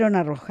mujeres fueron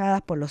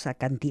arrojadas por los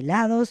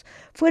acantilados,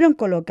 fueron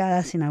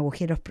colocadas en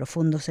agujeros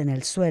profundos en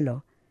el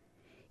suelo.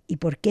 ¿Y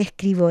por qué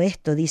escribo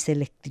esto?, dice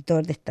el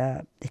escritor de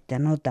esta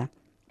nota.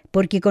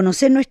 Porque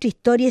conocer nuestra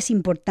historia es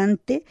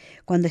importante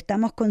cuando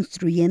estamos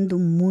construyendo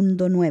un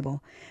mundo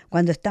nuevo,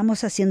 cuando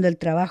estamos haciendo el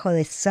trabajo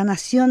de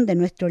sanación de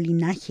nuestro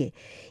linaje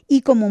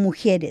y como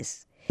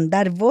mujeres,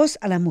 dar voz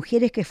a las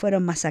mujeres que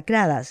fueron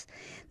masacradas,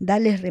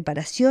 darles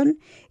reparación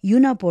y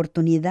una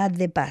oportunidad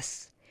de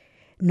paz.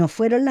 No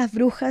fueron las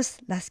brujas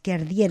las que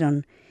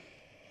ardieron,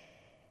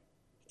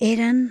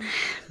 eran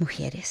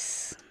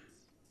mujeres.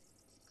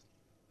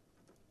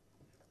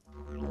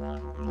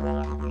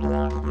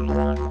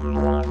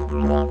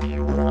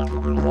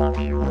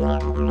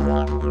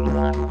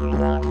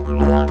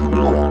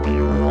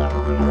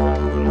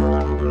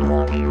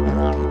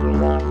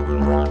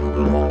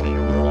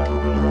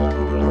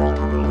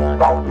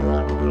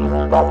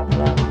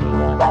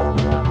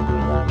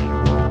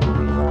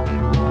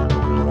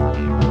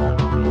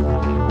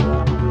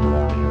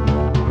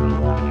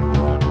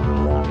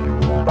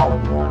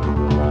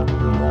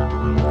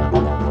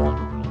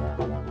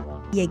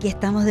 Y aquí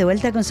estamos de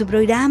vuelta con su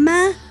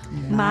programa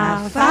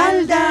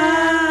Mafalda.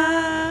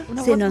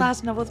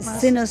 Una voz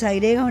más. Se nos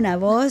agrega una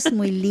voz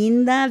muy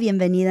linda.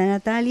 Bienvenida,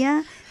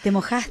 Natalia. ¿Te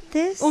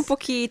mojaste? Un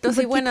poquito,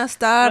 sí. Buenas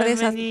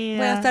tardes.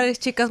 Buenas tardes,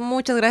 chicas.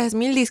 Muchas gracias.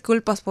 Mil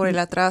disculpas por el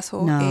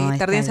atraso.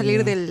 Tardé en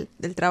salir del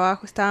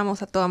trabajo.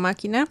 Estábamos a toda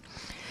máquina.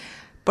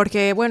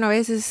 Porque, bueno, a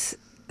veces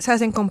se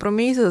hacen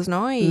compromisos,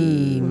 ¿no?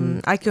 Y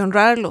hay que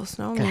honrarlos,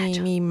 ¿no?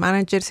 Claro. Mi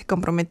manager se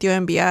comprometió a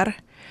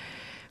enviar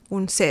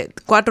un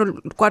set,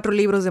 cuatro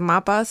libros de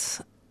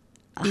mapas.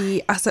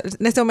 Y hasta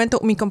en este momento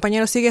mi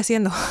compañero sigue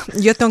haciendo.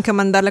 Yo tengo que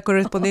mandar la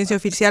correspondencia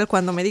oficial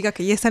cuando me diga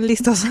que ya están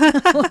listos.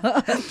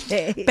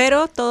 Okay.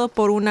 Pero todo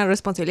por una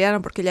responsabilidad,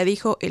 ¿no? Porque ella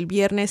dijo el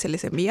viernes se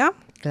les envía.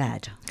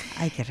 Claro,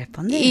 hay que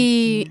responder.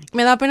 Y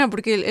me da pena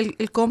porque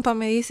el compa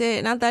me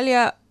dice,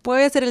 Natalia,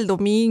 puede ser el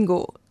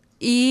domingo.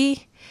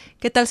 ¿Y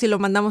qué tal si lo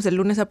mandamos el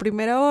lunes a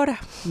primera hora?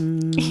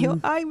 Y yo,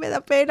 ay, me da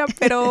pena,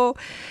 pero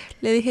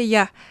le dije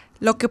ya,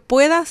 lo que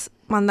puedas,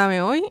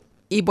 mándame hoy.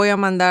 Y voy a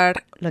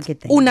mandar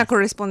una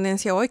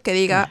correspondencia hoy que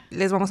diga,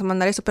 les vamos a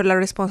mandar eso, pero la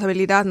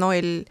responsabilidad, ¿no?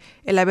 El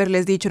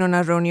haberles dicho en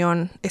una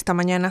reunión esta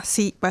mañana,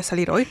 sí, va a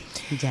salir hoy.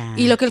 Ya.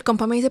 Y lo que el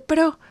compa me dice,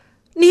 pero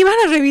ni van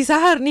a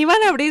revisar, ni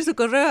van a abrir su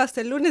correo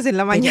hasta el lunes en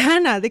la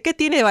mañana. ¿De qué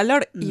tiene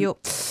valor? Y yo,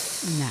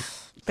 no.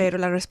 Pero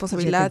la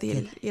responsabilidad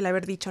y el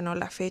haber dicho no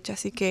la fecha.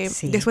 Así que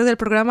después del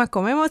programa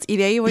comemos y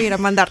de ahí voy a ir a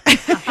mandar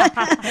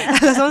a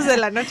las 11 de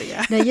la noche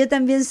ya. No, yo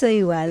también soy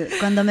igual.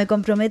 Cuando me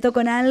comprometo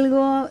con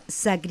algo,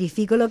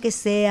 sacrifico lo que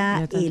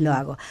sea y lo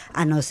hago.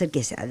 A no ser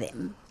que sea de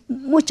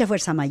mucha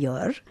fuerza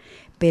mayor.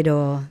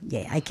 Pero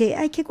hay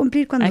que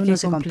cumplir cuando uno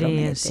se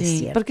compromete, sí.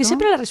 ¿cierto? Porque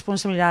siempre la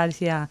responsabilidad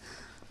decía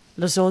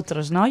los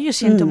otros, ¿no? Yo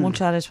siento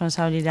mucha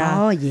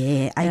responsabilidad.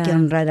 Oye, hay que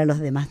honrar a los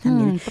demás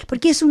también.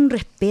 Porque es un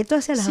respeto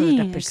hacia las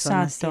otras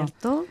personas, exacto.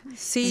 ¿cierto?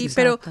 Sí,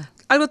 Exacto. pero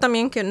algo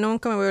también que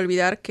nunca me voy a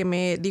olvidar que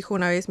me dijo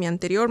una vez mi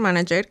anterior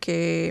manager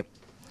que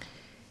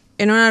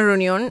en una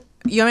reunión,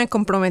 yo me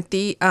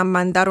comprometí a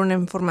mandar una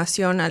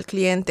información al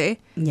cliente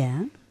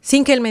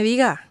sin que él me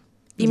diga.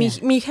 Y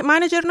mi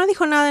manager no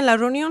dijo nada en la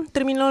reunión,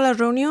 terminó la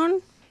reunión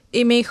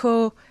y me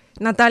dijo,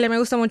 Natalia, me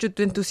gusta mucho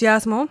tu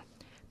entusiasmo,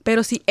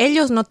 pero si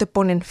ellos no te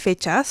ponen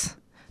fechas,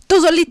 tú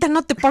solita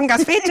no te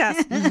pongas fechas.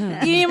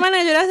 Y mi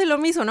manager hace lo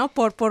mismo, ¿no?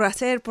 Por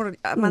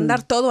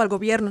mandar todo al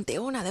gobierno, de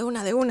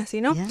una,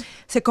 ¿sí, no?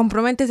 Se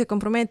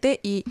compromete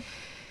y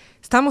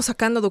estamos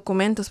sacando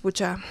documentos,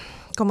 pucha,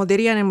 como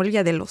dirían en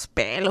Bolivia, de los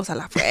pelos a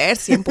la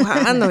fuerza y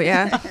empujando,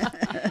 ya.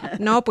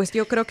 No, pues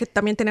yo creo que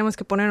también tenemos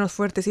que ponernos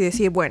fuertes y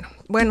decir,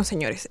 bueno,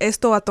 señores,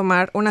 esto va a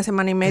tomar 1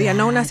 semana y media,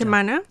 no una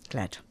semana.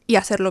 Claro. Y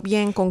hacerlo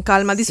bien, con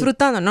calma,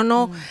 disfrutando.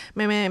 No,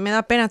 me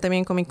da pena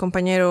también con mi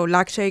compañero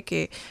Lakshay,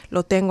 que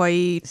lo tengo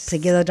ahí.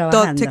 Se quedó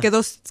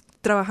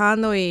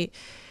trabajando y...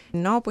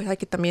 No, pues hay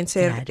que también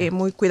ser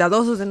muy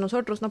cuidadosos de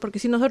nosotros, ¿no? Porque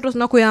si nosotros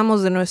no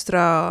cuidamos de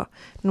nuestra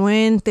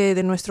nuente,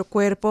 de nuestro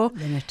cuerpo,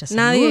 de nuestra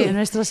salud. De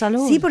nuestra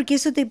salud. Sí, porque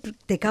eso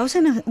te causa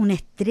un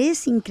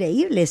estrés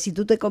increíble. Si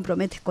tú te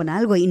comprometes con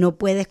algo y no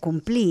puedes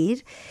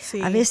cumplir,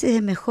 a veces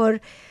es mejor...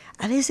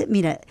 A veces,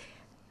 mira,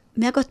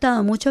 me ha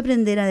costado mucho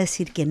aprender a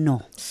decir que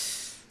no.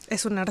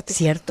 Es un arte.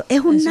 ¿Cierto? Es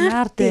un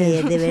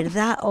arte, de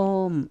verdad.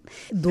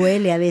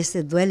 Duele, a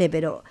veces duele,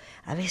 pero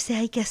a veces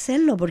hay que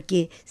hacerlo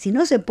porque si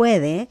no se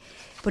puede...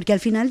 Porque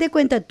al final de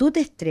cuentas tú te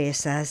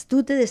estresas,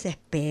 tú te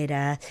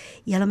desesperas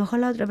y a lo mejor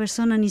la otra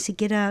persona ni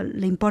siquiera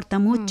le importa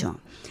mucho.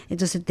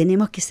 Entonces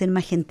tenemos que ser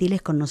más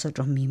gentiles con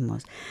nosotros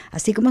mismos.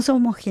 Así como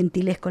somos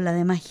gentiles con la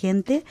demás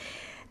gente,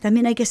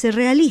 también hay que ser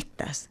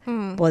realistas.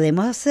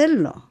 Podemos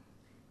hacerlo.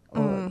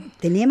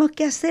 Tenemos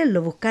que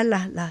hacerlo, buscar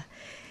las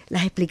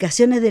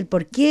explicaciones del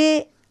por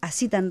qué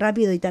así tan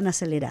rápido y tan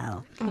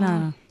acelerado.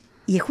 Claro.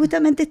 Y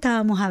justamente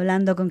estábamos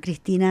hablando con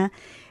Cristina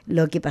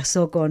lo que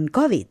pasó con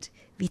COVID.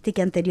 Viste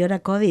que anterior a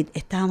COVID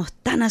estábamos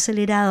tan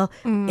acelerados.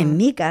 En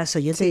mi caso,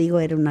 yo te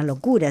digo, era una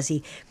locura,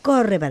 así,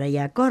 corre para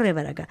allá, corre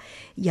para acá.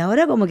 Y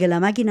ahora como que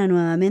la máquina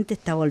nuevamente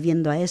está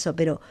volviendo a eso,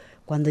 pero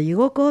cuando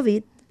llegó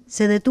COVID,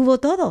 se detuvo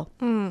todo.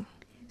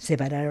 Se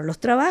pararon los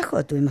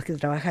trabajos, tuvimos que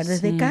trabajar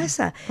desde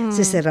casa,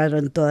 se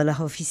cerraron todas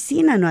las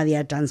oficinas, no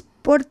había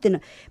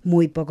transporte,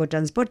 muy poco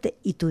transporte,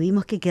 y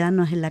tuvimos que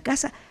quedarnos en la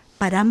casa.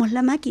 Paramos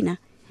la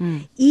máquina.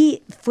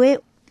 Y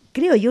fue...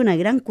 creo yo, una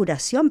gran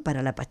curación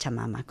para la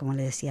Pachamama, como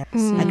le decía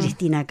a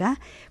Cristina acá.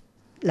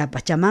 La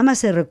Pachamama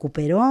se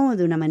recuperó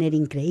de una manera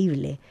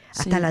increíble.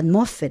 Hasta la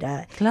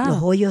atmósfera,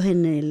 los hoyos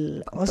en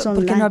el ozone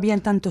porque line. no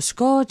habían tantos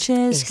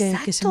coches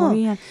que se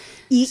movían.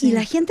 Y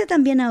la gente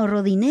también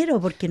ahorró dinero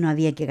porque no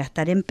había que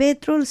gastar en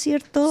petrol,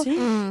 ¿cierto?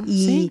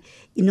 Y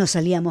no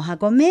salíamos a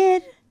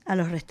comer a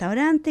los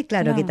restaurantes.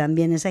 Claro que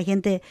también esa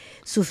gente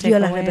sufrió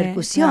las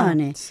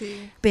repercusiones.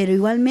 Pero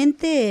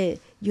igualmente...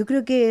 yo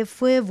creo que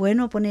fue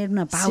bueno poner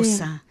una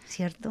pausa,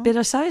 ¿cierto?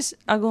 Pero, ¿sabes?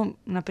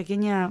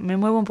 Me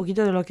muevo un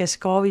poquito de lo que es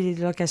COVID y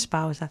de lo que es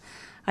pausa.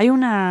 Hay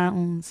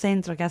un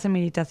centro que hace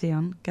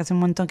meditación, que hace un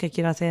montón que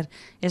quiero hacer.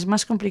 Es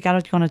más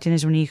complicado que cuando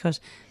tienes un hijo,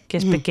 que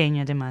es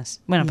pequeño además.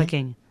 Bueno,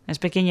 pequeño. Es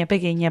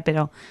pequeña,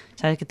 pero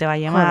sabes que te va a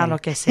llamar lo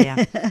que sea.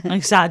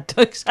 Exacto.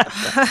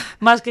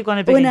 Más que con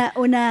el pequeño.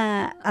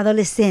 Una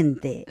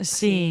adolescente.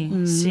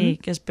 Sí,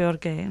 que es peor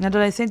que... Un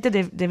adolescente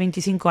de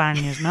 25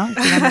 años, ¿no?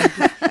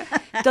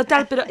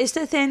 Total, pero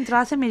este centro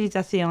hace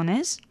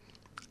meditaciones.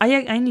 Hay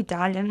en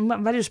Italia, en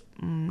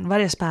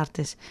varias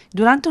partes.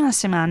 Durante una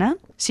semana,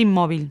 sin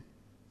móvil.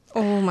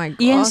 Oh my God.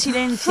 Y en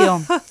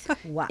silencio.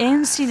 Wow.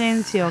 En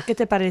silencio. ¿Qué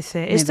te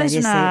parece? Esta es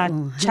una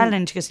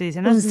challenge que se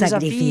dice, ¿no? Un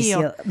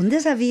sacrificio. Un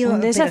desafío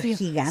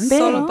gigante.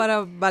 Solo para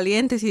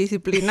valientes y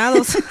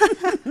disciplinados.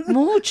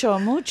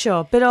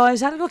 Mucho. Pero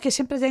es algo que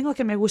siempre tengo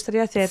que me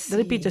gustaría hacer.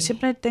 Repito,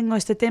 siempre tengo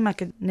este tema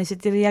que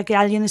necesitaría que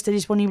alguien esté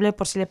disponible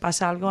por si le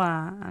pasa algo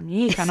a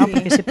mi hija, ¿no?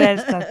 Porque siempre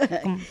está...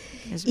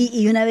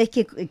 Y una vez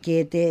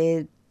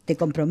que te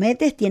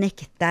comprometes, tienes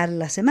que estar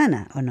la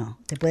semana, ¿o no?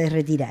 ¿Te puedes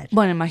retirar?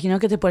 Bueno, imagino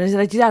que te puedes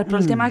retirar, pero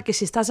el tema es que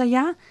si estás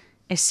allá,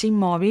 es sin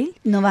móvil.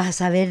 No vas a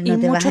saber, no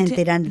te vas a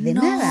enterar de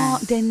nada. No,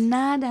 de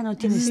nada, no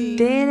tienes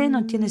tele,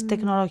 no tienes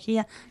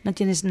tecnología, no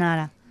tienes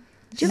nada.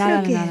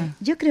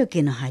 Yo creo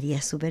que nos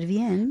haría súper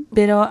bien.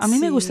 Pero a mí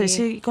me gusta,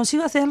 si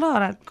consigo hacerlo,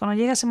 ahora cuando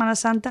llega Semana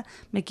Santa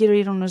me quiero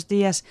ir unos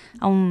días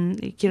a un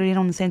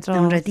centro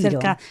un retiro.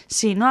 cerca,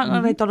 no a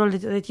un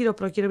retiro,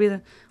 pero quiero ir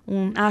a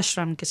un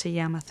ashram que se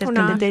llama,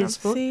 cerca de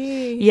Dalesford,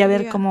 y a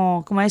ver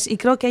cómo es. Y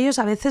creo que ellos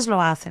a veces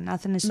lo hacen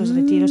esos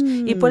retiros,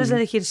 y puedes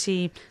elegir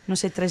si, no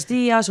sé, 3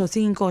 días o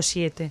 5 o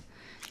 7.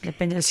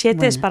 Depende, el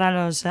 7 es para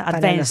los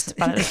advanced.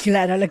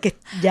 Claro, los que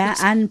ya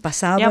han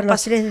pasado por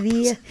los 3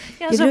 días.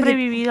 Ya han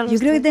sobrevivido. Yo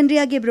creo que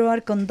tendría que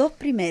probar con 2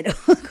 primero,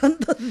 con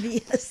 2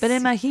 días. Pero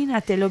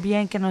imagínate lo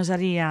bien que nos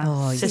haría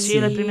si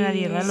el primer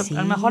día. A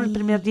lo mejor el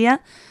primer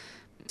día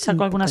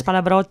saco algunas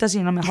palabrotas y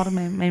a lo mejor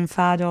me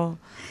enfado.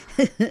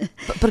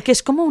 Porque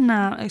es como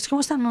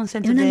estar en un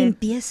centro de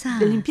limpieza,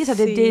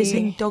 de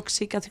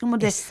desintoxicación, como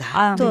de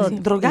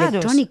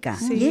drogados. Electrónica,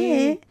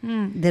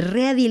 de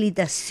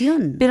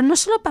rehabilitación. Pero no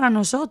solo para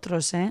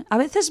nosotros, A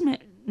veces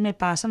me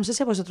pasa, no sé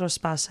si a vosotros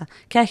pasa,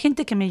 que hay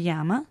gente que me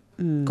llama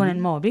con el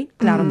móvil,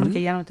 claro,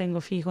 porque ya no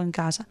tengo fijo en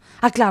casa.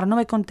 Ah, claro, no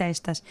me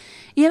contestas.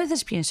 Y a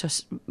veces pienso,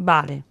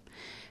 vale,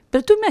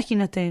 pero tú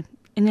imagínate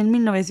en el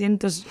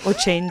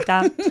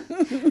 1980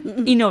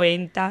 y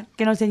 90,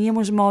 que no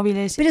teníamos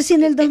móviles. Pero si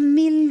en el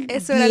 2000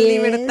 Eso era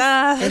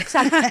libertad.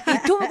 Exacto.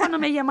 Y tú cuando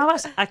me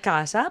llamabas a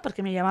casa,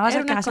 porque me llamabas Era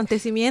a un casa,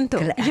 acontecimiento.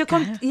 yo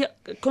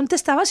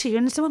contestaba si yo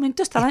en ese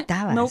momento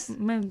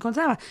me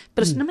encontraba.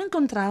 Pero si no me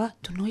encontraba,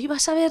 tú no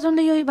ibas a ver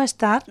dónde yo iba a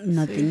estar.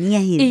 No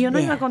tenías idea. Y yo no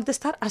iba a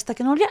contestar hasta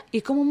que no volvía.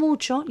 Y como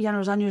mucho, ya en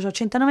los años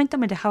 80-90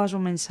 me dejabas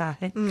un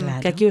mensaje.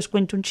 Claro. Que aquí os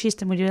cuento un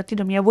chiste muy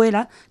divertido. Mi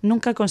abuela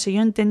nunca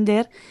consiguió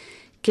entender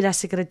que la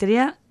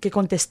secretaria que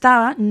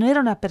contestaba no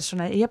era una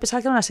persona. Ella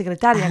pensaba que era una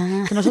secretaria.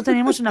 Que nosotros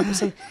teníamos una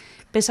persona.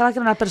 Pensaba que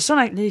era una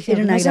persona. Le dije,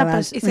 Era una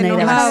grabación. Y se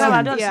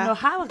enojaba. Se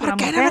enojaba. ¿Por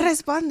qué no me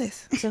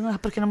respondes?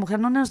 Porque la mujer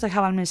no nos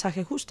dejaba el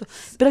mensaje justo.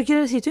 Pero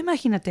quiero decir, tú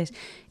imagínate.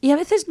 Y a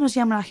veces nos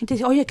llama la gente y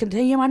dice, oye, que te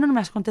he llamado, no me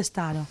has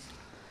contestado.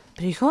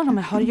 Pero hijo, a lo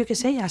mejor, yo qué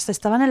sé, hasta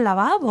estaba en el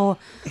lavabo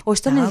o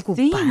está en el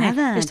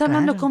cine, está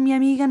hablando con mi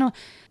amiga. No.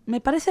 Me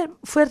parece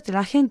fuerte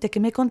la gente que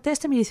me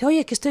contesta y me dice,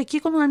 oye, que estoy aquí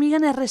con una amiga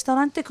en el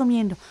restaurante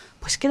comiendo.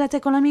 Pues quédate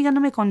con la amiga, no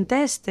me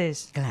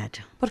contestes.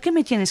 Claro. ¿Por qué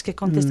me tienes que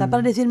contestar?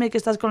 Para decirme que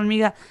estás con la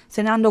amiga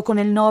cenando con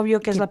el novio,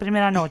 que es la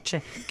primera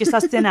noche, que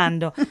estás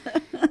cenando.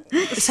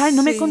 ¿Sabes?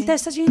 No me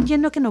contestas, yo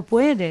entiendo que no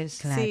puedes.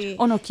 Claro.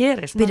 O no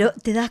quieres. Pero ¿no?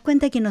 te das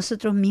cuenta que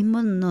nosotros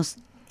mismos nos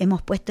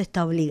hemos puesto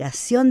esta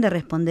obligación de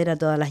responder a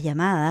todas las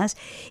llamadas.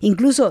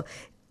 Incluso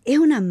es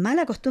una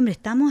mala costumbre.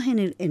 Estamos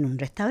en un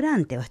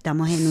restaurante o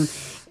estamos en un...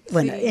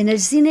 Bueno, en el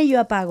cine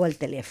yo apago el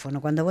teléfono.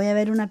 Cuando voy a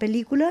ver una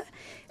película,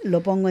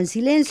 lo pongo en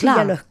silencio y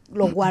ya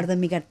lo guardo en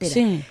mi cartera.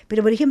 Sí.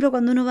 Pero, por ejemplo,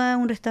 cuando uno va a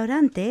un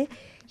restaurante,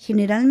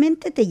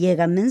 generalmente te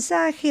llegan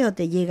mensajes o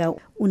te llega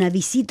un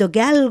avisito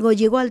que algo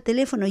llegó al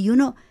teléfono y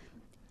uno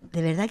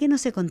de verdad que no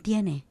se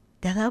contiene.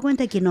 ¿Te has dado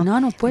cuenta que no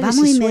puede,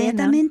 vamos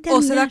inmediatamente a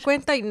O se da mirar?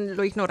 cuenta y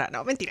lo ignora.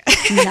 No, mentira.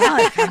 No,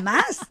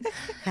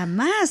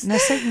 jamás. No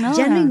se ignora.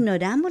 Ya no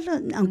ignoramos,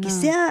 aunque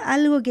sea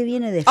algo que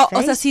viene de Facebook.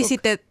 O sea, sí,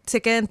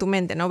 se queda en tu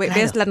mente, ¿no? Claro.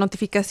 Ves la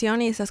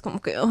notificación y estás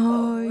como que,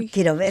 ay.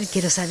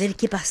 Quiero saber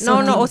qué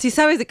pasó. No, o si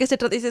sabes de qué se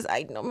trata, dices,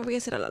 ay, no, me voy a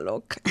hacer a la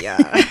loca, ya.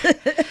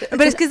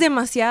 Pero es que es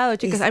demasiado,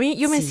 chicas. A mí,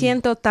 yo me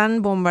siento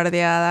tan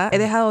bombardeada. He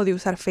dejado de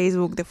usar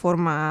Facebook de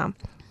forma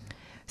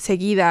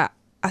seguida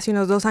hace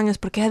unos 2 años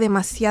porque era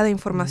demasiada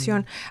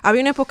información.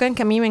 Había una época en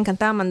que a mí me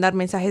encantaba mandar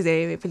mensajes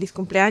de feliz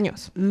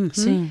cumpleaños.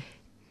 Sí.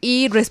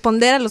 Y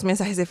responder a los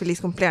mensajes de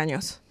feliz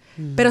cumpleaños.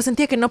 Pero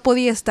sentía que no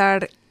podía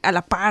estar a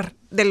la par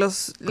de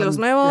los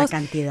nuevos. La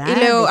cantidad. Y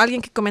luego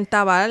alguien que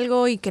comentaba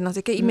algo y que no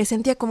sé qué. Y me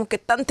sentía como que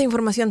tanta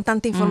información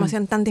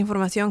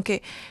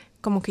que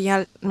como que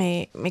ya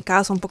me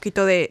causa un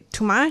poquito de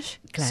too much.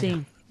 Claro.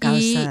 Sí.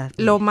 Y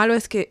lo malo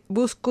es que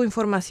busco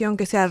información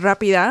que sea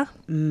rápida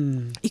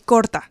y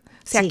corta.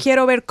 O sea,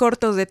 quiero ver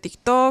cortos de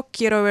TikTok,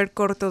 quiero ver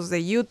cortos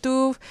de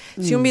YouTube.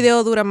 Si un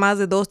video dura más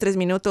de 2-3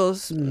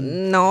 minutos,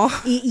 no.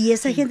 Y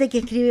esa gente que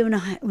escribe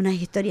unas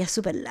historias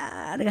súper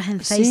largas en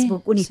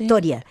Facebook, una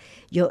historia,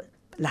 yo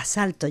la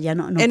salto, ya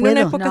no puedo. En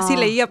una época sí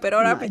leía, pero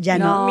ahora ya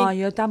no.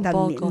 Yo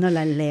tampoco. No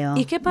las leo.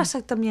 ¿Y qué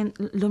pasa también?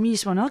 Lo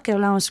mismo, ¿no? Que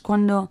hablamos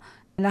cuando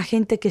la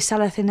gente que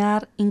sale a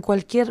cenar en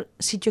cualquier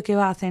sitio que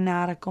va a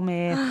cenar, a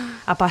comer,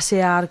 a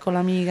pasear con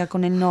la amiga,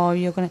 con el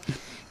novio,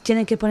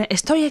 tienen que poner,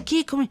 estoy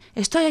aquí con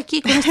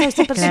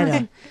esta persona.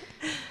 Claro.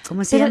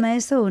 ¿Cómo se llama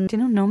eso?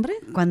 ¿Tiene un nombre?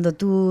 Cuando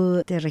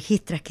tú te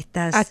registras que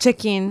estás... a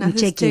check-in, un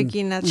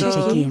check-in a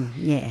todo. check-in,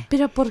 yeah.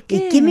 ¿Pero por qué?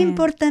 ¿Y qué me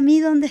importa a mí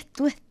dónde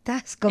tú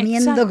estás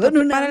comiendo Exacto, con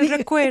una Para el amiga?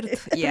 recuerdo.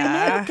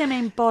 Primero que me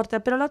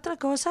importa, pero la otra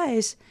cosa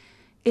es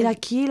el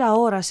aquí y la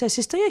ahora. O sea, si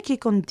estoy aquí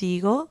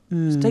contigo,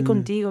 estoy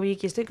contigo,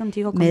 Vicky, estoy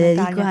contigo con Me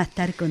dedico Natalia. a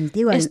estar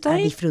contigo, a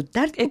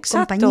disfrutar tu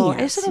Exacto,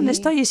 compañía. eso es donde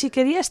estoy. Y si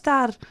quería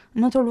estar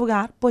en otro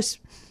lugar,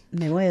 pues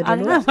Me voy a otro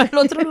lugar. al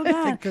otro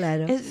lugar.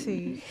 Claro.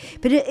 Sí.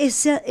 Pero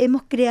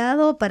hemos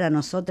creado para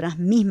nosotras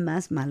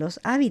mismas malos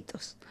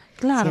hábitos.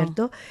 Claro.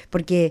 ¿Cierto?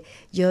 Porque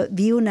yo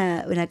vi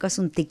una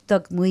cosa, un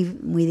TikTok muy,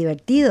 muy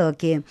divertido,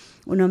 que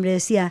un hombre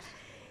decía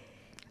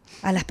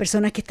a las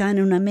personas que estaban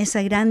en una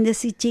mesa grande,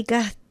 así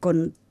chicas,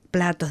 con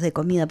platos de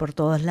comida por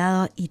todos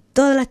lados, y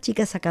todas las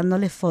chicas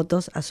sacándole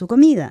fotos a su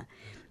comida.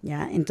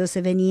 ¿Ya?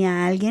 Entonces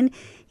venía alguien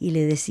y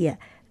le decía,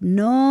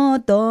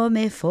 no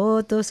tome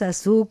fotos a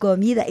su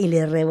comida, y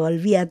le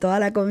revolvía toda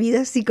la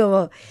comida así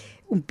como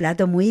un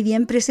plato muy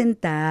bien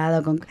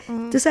presentado.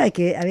 Tú sabes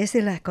que a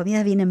veces las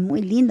comidas vienen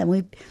muy lindas,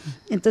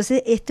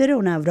 entonces esto era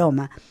una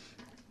broma.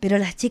 Pero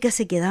las chicas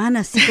se quedaban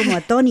así como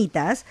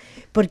atónitas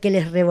porque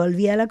les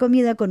revolvía la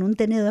comida con un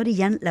tenedor y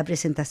ya la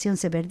presentación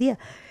se perdía.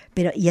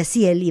 Y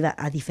así él iba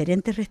a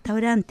diferentes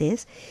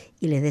restaurantes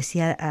y les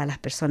decía a las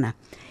personas,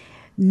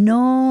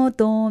 no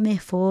tome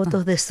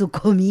fotos de su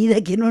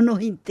comida que no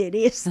nos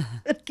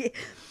interesa.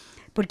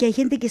 Porque hay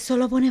gente que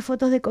solo pone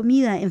fotos de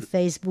comida en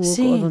Facebook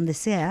o donde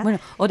sea. Bueno,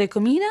 o de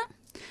comida,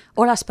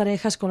 o las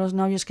parejas con los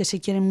novios que se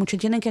quieren mucho.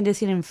 Tienen que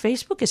decir en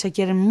Facebook que se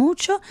quieren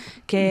mucho,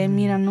 que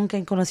mira, nunca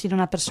he conocido a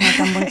una persona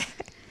tan buena.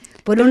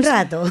 por un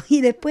rato.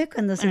 Y después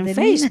cuando se En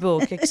termina...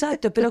 Facebook,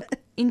 exacto. Pero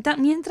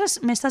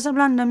mientras me estás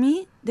hablando a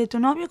mí de tu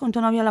novio, con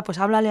tu novio, pues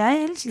háblale a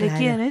él si le Claro.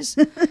 quieres.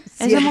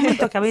 Es el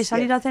momento que habéis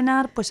salir a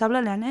cenar, pues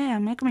háblale a él, a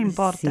mí que me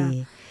importa.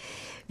 Sí.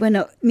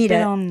 Bueno, mira,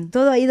 Pero,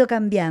 todo ha ido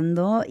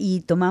cambiando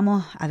y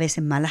tomamos a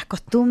veces malas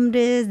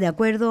costumbres de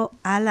acuerdo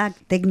a la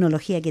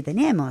tecnología que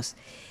tenemos.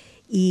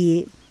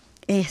 Y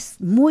es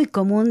muy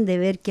común de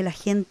ver que la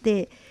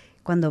gente,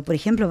 cuando por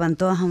ejemplo van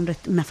todas a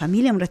una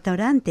familia a un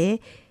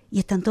restaurante y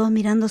están todos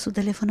mirando su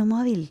teléfono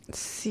móvil.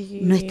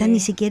 Sí. No están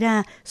ni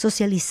siquiera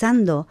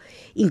socializando.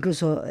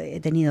 Incluso he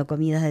tenido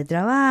comidas de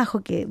trabajo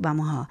que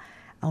vamos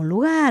a un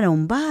lugar, a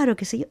un bar o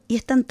qué sé yo, y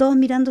están todos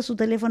mirando su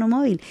teléfono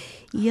móvil.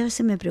 Y yo a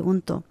veces me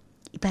pregunto,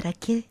 ¿y para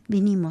qué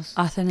vinimos?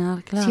 a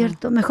cenar, claro.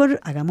 ¿Cierto? Mejor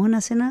hagamos una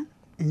cena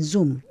en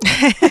Zoom.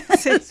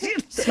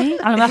 Sí,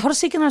 a lo mejor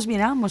sí que nos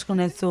miramos con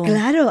el Zoom.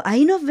 Claro,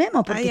 ahí nos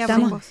vemos porque Ahí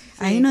estamos, abrimos, sí.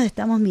 ahí nos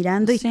estamos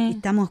mirando y Sí.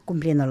 estamos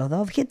cumpliendo los dos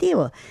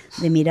objetivos,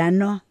 de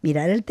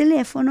mirar el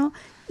teléfono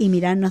y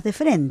mirarnos de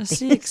frente.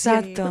 Sí,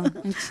 exacto,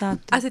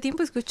 exacto. Hace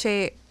tiempo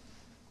escuché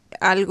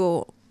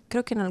algo,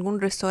 creo que en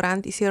algún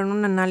restaurante hicieron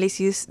un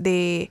análisis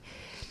de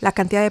la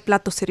cantidad de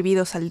platos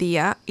servidos al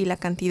día y la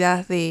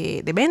cantidad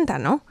de venta,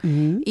 ¿no?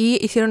 Ujú. Y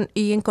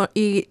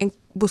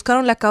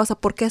buscaron la causa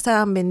por qué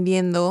estaban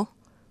vendiendo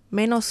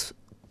menos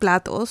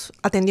platos,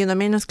 atendiendo a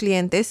menos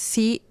clientes,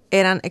 si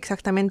eran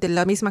exactamente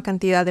la misma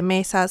cantidad de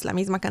mesas, la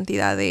misma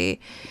cantidad de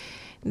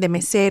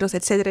meseros,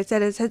 etcétera,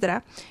 etcétera,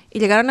 etcétera. Y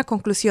llegaron a la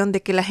conclusión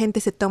de que la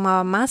gente se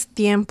tomaba más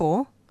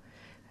tiempo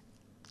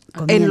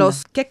en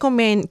los que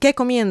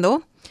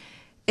comiendo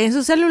en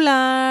su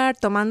celular,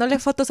 tomándole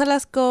fotos a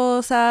las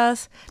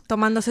cosas,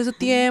 tomándose su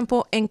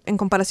tiempo, en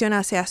comparación a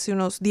hace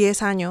unos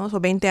 10 años o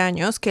 20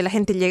 años, que la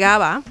gente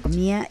llegaba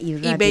Comía y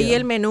rápido. y veía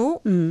el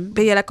menú,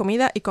 pedía la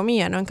comida y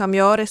comía, ¿no? En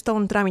cambio ahora es todo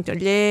un trámite.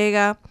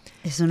 Llega,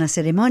 Es una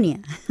ceremonia.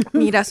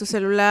 mira su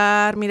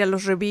celular, mira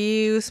los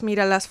reviews,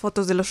 mira las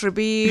fotos de los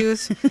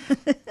reviews,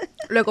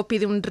 luego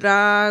pide un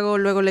trago,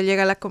 luego le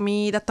llega la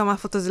comida, toma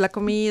fotos de la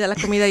comida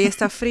ya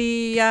está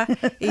fría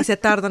y se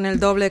tardan el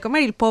doble de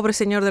comer. Y el pobre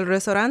señor del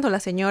restaurante o la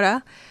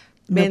señora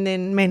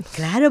venden menos.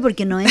 Claro,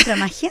 porque no entra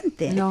más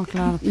gente. No,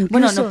 claro. Incluso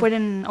Bueno, no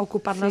pueden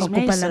ocupar las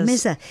ocupan mesas. las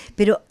mesas.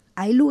 Pero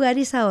hay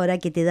lugares ahora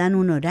que te dan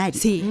un horario.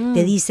 Sí.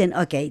 Te dicen,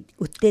 ok,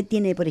 usted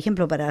tiene, por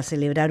ejemplo, para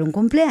celebrar un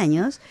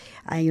cumpleaños,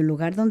 hay un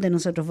lugar donde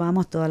nosotros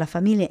vamos toda la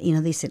familia y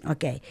nos dicen,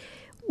 ok,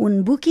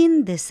 un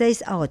booking de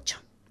 6 a 8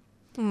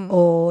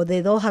 o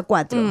de 2 a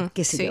 4,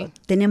 qué sé sí. yo.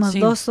 Tenemos Sí.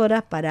 2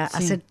 horas para Sí.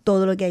 hacer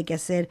todo lo que hay que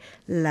hacer,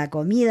 la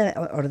comida,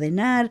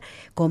 ordenar,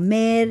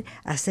 comer,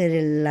 hacer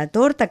la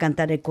torta,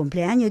 cantar el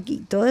cumpleaños y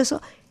todo eso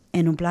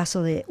en un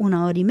plazo de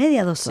 1 hora y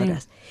media, 2 Sí.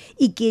 horas.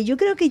 Y que yo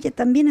creo que ya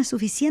también es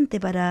suficiente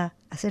para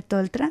hacer todo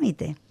el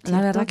trámite.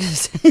 La verdad que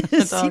sí.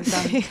 Todo el Sí,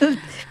 trámite.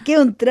 que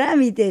un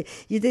trámite.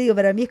 Yo te digo,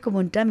 para mí es como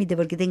un trámite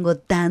porque tengo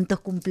tantos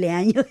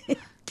cumpleaños.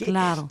 que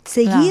Claro,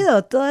 Seguido,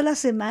 claro. todas las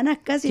semanas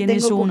casi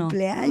Tienes tengo uno.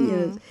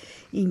 cumpleaños.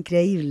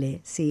 Increíble,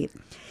 sí.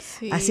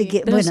 Sí. Así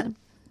que, Pero bueno,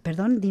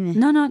 perdón, dime.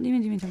 No,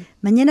 dime.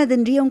 Mañana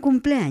tendría un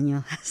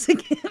cumpleaños. Así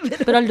que,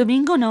 Pero el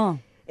domingo no.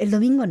 el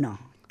domingo no.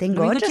 El Tengo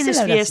domingo otra tienes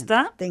celebración.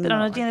 fiesta, Tengo pero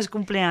no otra. tienes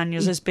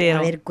cumpleaños, Y, espero.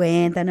 A ver,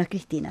 cuéntanos,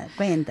 Cristina,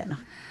 cuéntanos.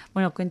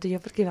 Bueno, cuento yo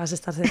porque vas a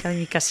estar cerca de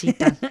mi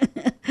casita.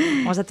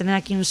 Vamos a tener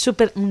aquí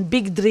un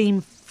Big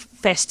Dream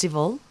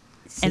Festival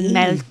Sí. en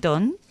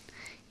Melton.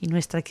 Y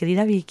nuestra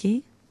querida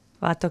Vicky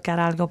va a tocar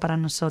algo para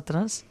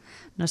nosotros.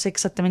 No sé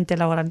exactamente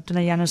la hora, tú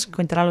ya nos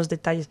contará los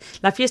detalles.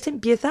 La fiesta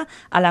empieza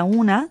a la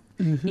 1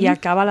 y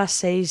acaba a las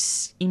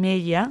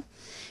 6:30.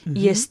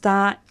 Y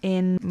está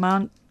en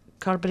Mount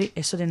Carberry,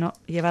 eso de no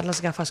llevar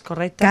las gafas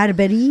correctas.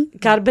 Carberry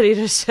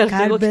Reserve.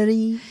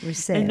 Carberry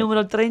Reserve. El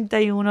número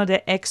 31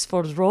 de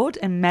Exford Road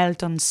en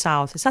Melton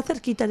South. Está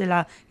cerquita de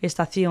la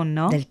estación,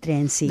 ¿no? Del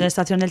tren, sí. De la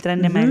estación del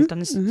tren de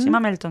Melton. Se llama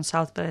Melton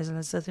South, pero es la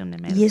estación de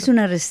Melton. Y es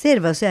una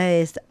reserva, o sea,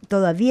 es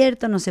todo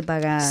abierto, no se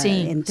paga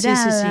Sí,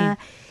 entrada.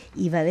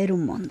 Y va a haber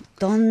un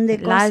montón de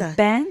cosas. Live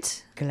band.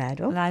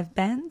 Claro. Live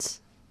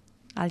bands.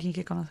 Alguien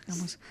que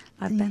conozcamos.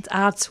 Live bands.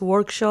 Arts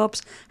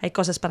workshops. Hay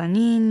cosas para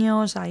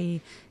niños.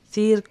 Hay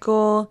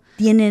circo.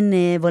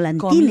 Tienen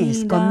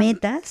volantines, Comida.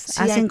 cometas,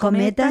 Sí, hacen hay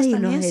cometas y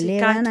también, los sí,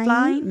 elevan kite ahí.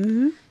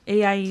 flying.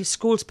 Y hay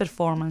schools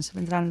performance.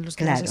 Vendrán los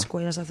de Claro. las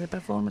escuelas a hacer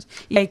performance.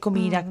 Y hay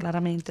comida,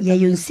 claramente. Y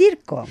hay un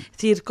circo.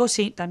 Circo,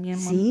 sí, también.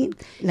 Sí,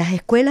 las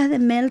escuelas de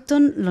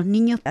Melton, los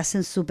niños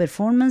hacen su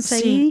performance Sí.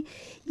 ahí,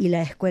 y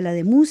la escuela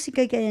de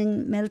música que hay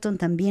en Melton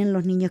también,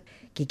 los niños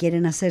que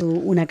quieren hacer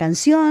una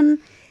canción,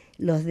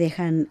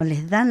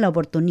 les dan la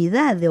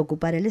oportunidad de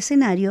ocupar el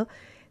escenario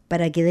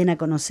para que den a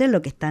conocer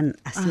lo que están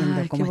haciendo,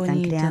 Ay, cómo qué están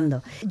bonito.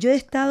 creando. Yo he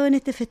estado en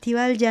este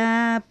festival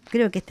ya,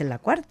 creo que esta es la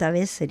 4ª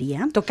vez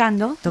sería,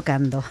 Tocando.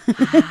 tocando.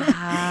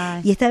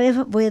 Ay, Y esta vez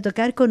voy a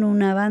tocar con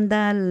una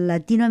banda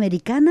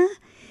latinoamericana,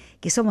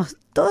 que somos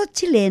todos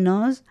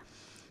chilenos,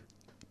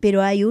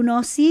 pero hay un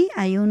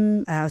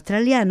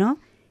australiano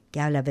que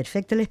habla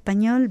perfecto el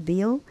español,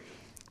 Bill,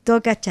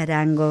 toca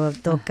charango,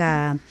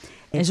 toca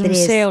Es un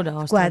 3,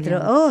 pseudo 4.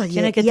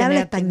 australiano. Y habla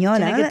español.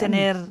 Tiene que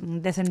tener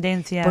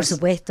descendencia. Por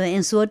supuesto,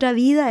 en su otra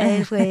vida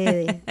él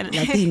fue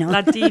latino.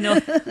 Latino.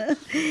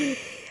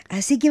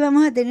 Así que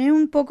vamos a tener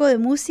un poco de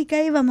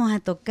música y vamos a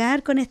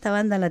tocar con esta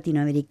banda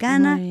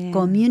latinoamericana,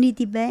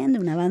 Community Band,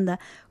 una banda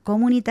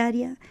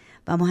comunitaria.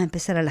 Vamos a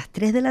empezar a las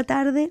 3 de la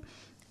tarde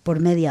por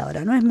media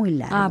hora, no es muy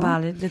largo. Ah,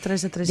 vale, de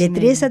 3 a 3 de y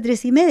media. 3 a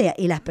 3 y media.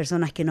 Y las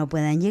personas que no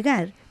puedan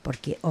llegar,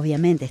 porque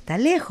obviamente está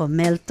lejos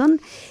Melton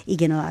y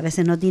que a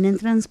veces no tienen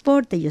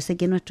transporte. Yo sé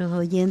que nuestros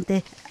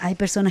oyentes, hay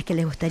personas que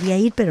les gustaría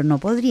ir, pero no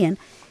podrían.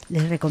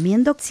 Les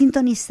recomiendo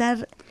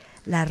sintonizar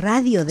la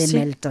radio de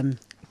Melton.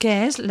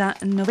 Que es la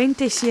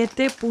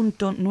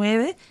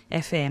 97.9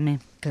 FM.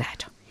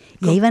 Claro.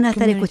 Y ahí van a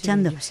estar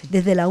escuchando.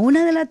 Desde la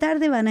 1 de la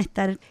tarde van a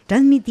estar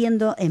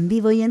transmitiendo en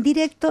vivo y en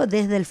directo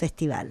desde el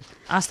festival.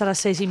 Hasta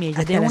las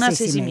 6:30. De 1 a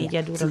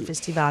 6:30 dura el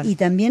festival. Y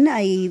también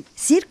hay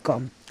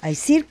circo. Hay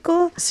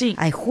circo,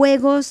 hay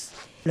juegos.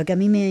 Lo que a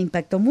mí me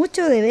impactó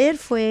mucho de ver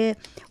fue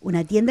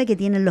una tienda que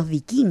tienen los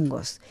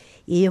vikingos.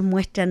 Y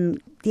ellos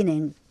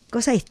tienen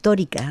cosas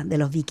históricas de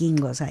los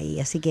vikingos ahí.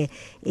 Así que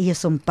ellos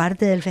son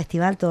parte del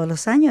festival todos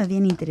los años. Es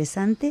bien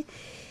interesante.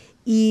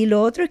 Y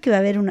lo otro es que va a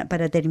haber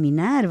para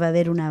terminar, va a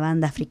haber una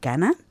banda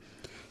africana,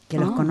 que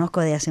los conozco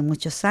de hace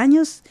muchos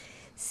años,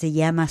 se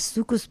llama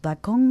Sukus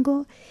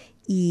Bakongo,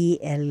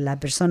 y la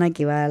persona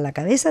que va a la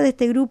cabeza de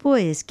este grupo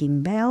es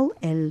Kim Bell.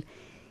 Él,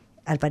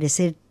 al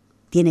parecer,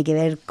 tiene que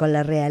ver con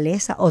la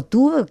realeza, o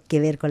tuvo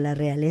que ver con la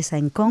realeza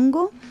en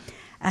Congo,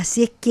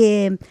 así es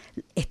que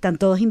están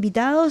todos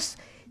invitados.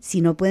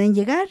 Si no pueden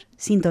llegar,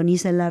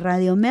 sintonicen la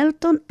radio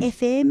Melton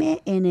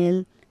FM en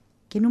el...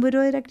 ¿Qué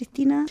número era,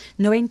 Cristina?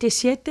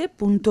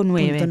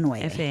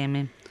 97.9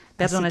 FM.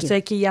 Perdón, estoy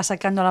aquí ya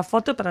sacando la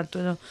foto para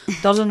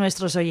todos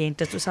nuestros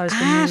oyentes. Tú sabes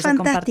que me gusta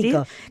compartir.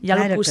 Ya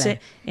lo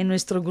puse en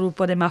nuestro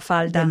grupo de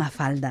Mafalda. De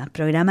Mafalda,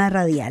 programa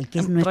radial, que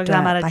es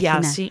nuestra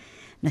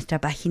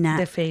página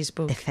de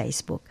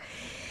Facebook.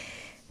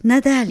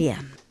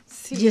 Natalia,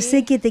 yo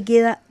sé que te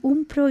queda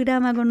un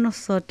programa con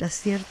nosotras,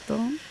 ¿cierto?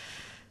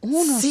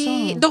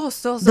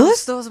 Dos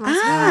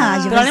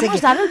más. Pero le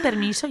hemos dado el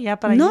permiso ya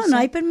para irse. No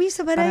hay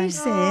permiso para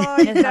irse.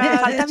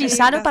 Falta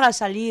visado para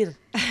salir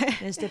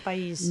de este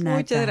país.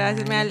 Muchas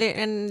gracias, me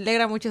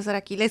alegra mucho estar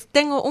aquí. Les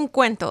tengo un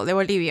cuento de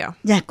Bolivia.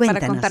 Ya,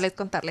 cuéntanos. Para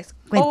contarles.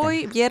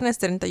 Hoy, viernes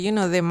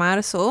 31 de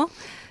marzo,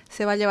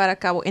 se va a llevar a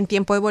cabo en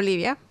tiempo de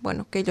Bolivia,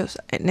 bueno, que ellos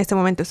en este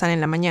momento están en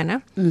la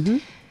mañana.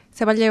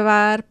 Se va a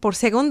llevar por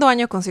segundo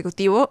año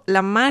consecutivo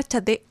la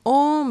marcha de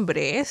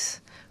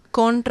hombres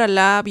contra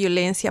la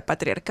violencia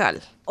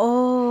patriarcal.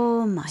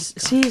 Oh, my God.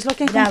 Sí, es lo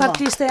que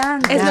compartiste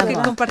antes. Es lo que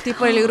compartí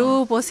por el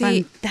grupo,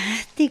 sí.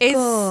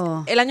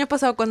 Fantástico. El año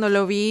pasado cuando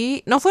lo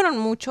vi, no fueron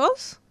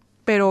muchos,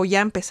 pero ya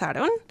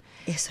empezaron.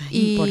 Eso es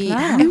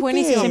importante. Es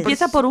buenísimo. Se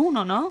empieza por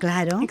uno, ¿no?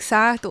 Claro.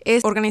 Exacto.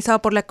 Es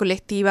organizado por la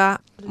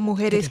colectiva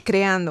Mujeres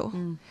Creando.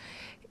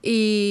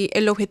 Y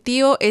el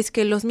objetivo es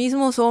que los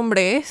mismos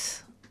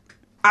hombres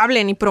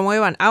hablen y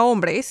promuevan a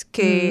hombres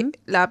que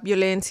la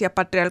violencia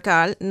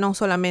patriarcal no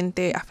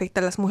solamente afecta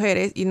a las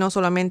mujeres y no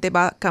solamente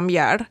va a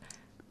cambiar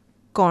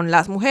con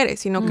las mujeres,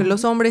 sino que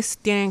los hombres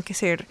tienen que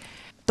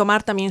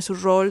tomar también su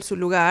rol, su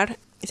lugar.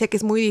 Sé que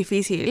es muy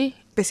difícil,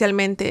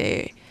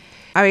 especialmente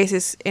a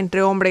veces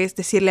entre hombres,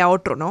 decirle a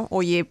otro, ¿no?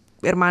 Oye,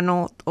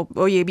 hermano,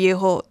 oye,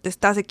 viejo, te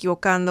estás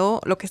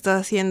equivocando, lo que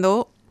estás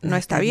haciendo no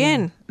está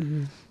bien.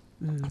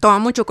 Toma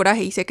mucho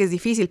coraje y sé que es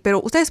difícil,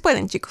 pero ustedes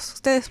pueden, chicos,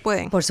 ustedes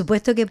pueden. Por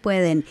supuesto que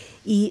pueden.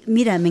 Y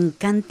mira, me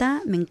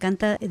encanta,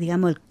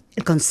 digamos,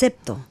 el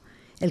concepto,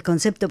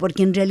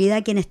 porque en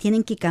realidad quienes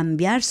tienen que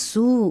cambiar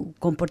su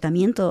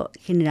comportamiento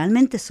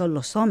generalmente son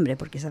los hombres,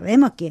 porque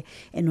sabemos que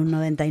en un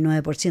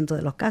 99%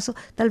 de los casos,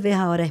 tal vez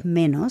ahora es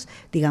menos,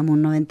 digamos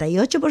un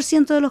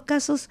 98% de los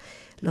casos,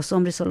 los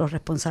hombres son los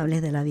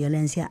responsables de la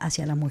violencia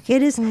hacia las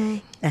mujeres,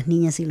 las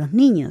niñas y los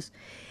niños.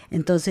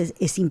 Entonces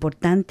es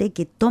importante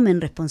que tomen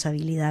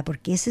responsabilidad,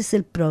 porque ese es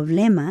el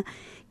problema,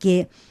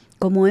 que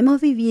como hemos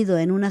vivido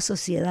en una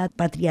sociedad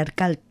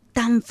patriarcal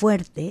tan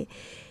fuerte,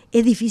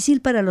 es difícil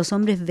para los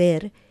hombres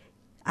ver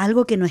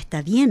algo que no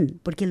está bien,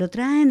 porque lo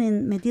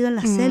traen metido en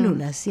las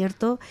células,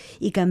 ¿cierto?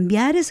 Y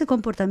cambiar ese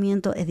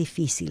comportamiento es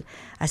difícil.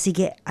 Así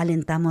que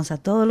alentamos a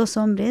todos los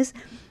hombres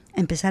a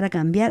empezar a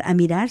cambiar, a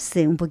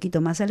mirarse un poquito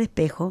más al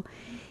espejo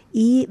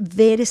y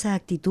ver esas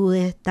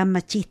actitudes tan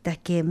machistas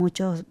que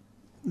muchos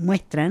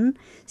muestran,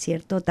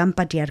 ¿cierto? Tan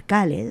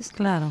patriarcales.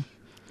 Claro.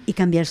 Y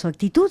cambiar su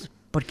actitud,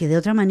 porque de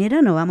otra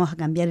manera no vamos a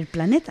cambiar el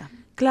planeta.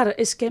 Claro,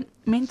 es que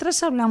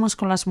mientras hablamos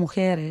con las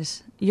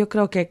mujeres, yo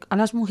creo que a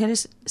las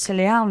mujeres se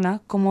le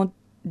habla como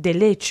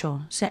del hecho.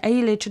 O sea, hay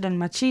el hecho del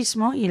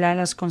machismo y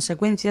las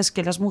consecuencias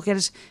que las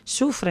mujeres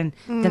sufren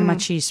del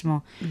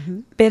machismo.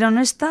 Pero no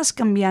estás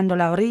cambiando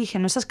la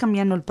origen, no estás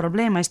cambiando el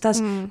problema,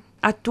 estás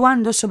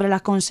actuando sobre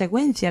la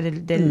consecuencia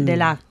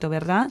del acto,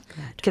 ¿verdad?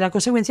 Claro. Que la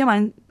consecuencia va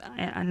en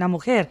la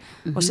mujer.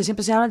 O sea,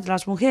 siempre se habla de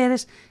las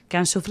mujeres que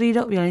han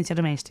sufrido violencia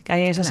doméstica.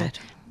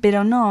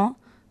 Pero no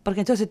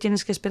porque entonces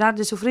tienes que esperar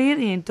de sufrir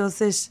y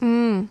entonces...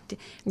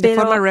 de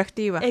forma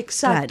reactiva.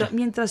 Exacto, Claro.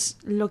 Mientras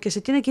lo que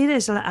se tiene que ir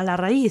es a la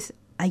raíz.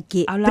 Hay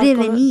que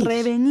Prevenir,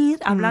 prevenir.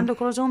 hablando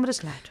con los hombres,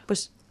 Claro.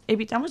 pues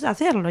evitamos de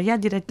hacerlo ya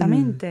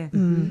directamente.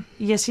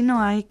 Y así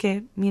no hay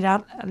que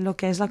mirar lo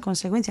que es la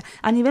consecuencia.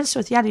 A nivel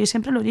social, yo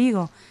siempre lo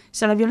digo,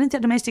 la violencia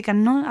doméstica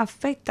no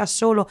afecta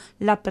solo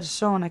la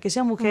persona, que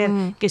sea mujer,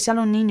 que sea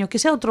un niño, que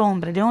sea otro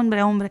hombre, de hombre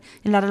a hombre,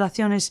 en las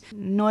relaciones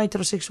no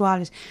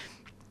heterosexuales,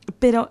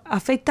 pero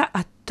afecta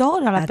a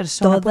toda la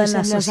persona, toda puede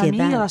la ser los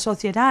sociedad. amigos, la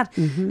sociedad,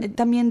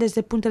 también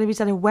desde el punto de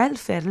vista de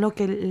welfare, lo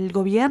que el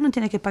gobierno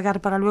tiene que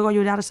pagar para luego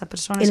ayudar a esas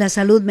personas. En la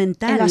salud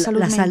mental, En la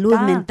salud salud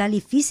mental. mental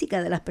y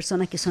física de las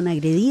personas que son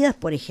agredidas,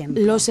 por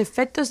ejemplo. Los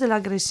efectos de la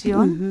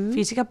agresión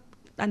física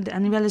a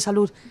nivel de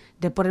salud,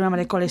 de problemas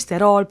de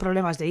colesterol,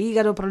 problemas de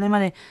hígado,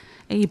 problemas de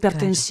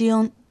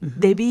hipertensión,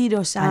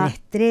 debidos al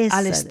estrés,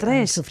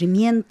 al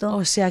sufrimiento,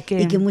 O sea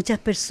que... y que muchas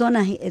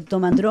personas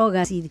toman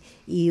drogas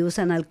y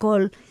usan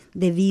alcohol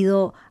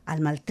debido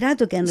al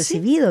maltrato que han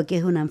recibido, que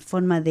es una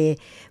forma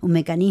un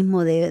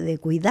mecanismo de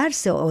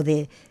cuidarse o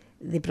de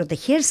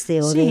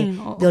protegerse o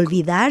de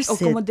olvidarse. O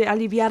como de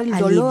aliviar el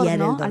dolor,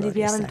 ¿no?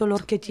 Aliviar El exacto.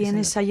 dolor que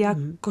tienes allá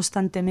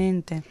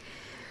constantemente.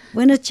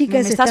 Bueno,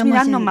 chicas, Me estás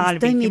mirando mal,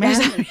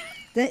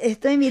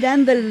 estoy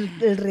mirando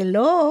el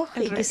reloj.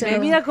 Me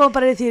mira como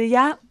para decir,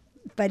 ya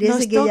parece nos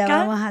que ya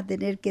toca vamos a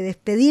tener que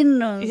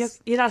despedirnos. y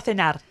ir a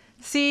cenar.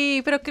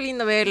 Sí, pero qué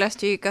lindo verlas,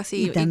 chicas.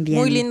 Y también.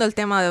 muy lindo el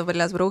tema de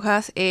las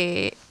brujas.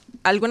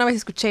 Alguna vez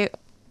escuché,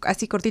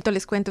 así cortito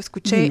les cuento,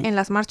 escuché en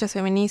las marchas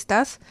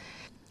feministas,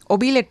 o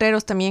vi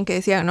letreros también que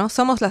decían, ¿no?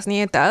 Somos las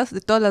nietas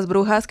de todas las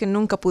brujas que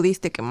nunca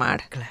pudiste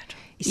quemar. Claro.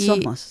 Y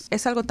somos.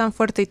 es algo tan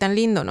fuerte y tan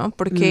lindo, ¿no?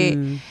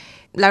 Porque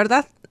la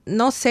verdad,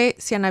 no sé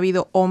si han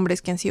habido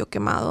hombres que han sido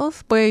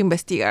quemados. Puedo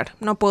investigar.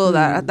 No puedo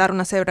dar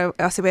una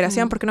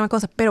aseveración porque no me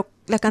consta. Pero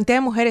la cantidad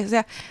de mujeres, o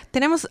sea,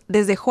 tenemos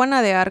desde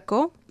Juana de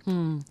Arco,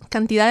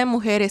 cantidad de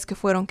mujeres que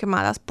fueron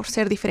quemadas por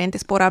ser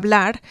diferentes, por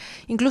hablar,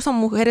 incluso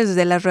mujeres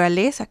de la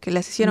realeza que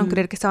les hicieron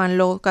creer que estaban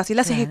locas y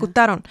las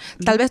ejecutaron.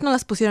 Tal vez no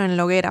las pusieron en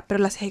la hoguera, pero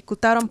las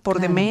ejecutaron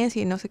por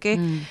demencia y no sé qué,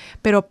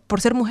 pero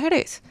por ser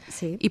mujeres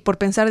y por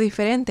pensar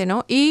diferente,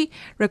 ¿no? Y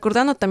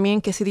recordando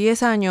también que hace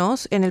 10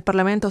 años en el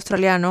Parlamento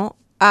australiano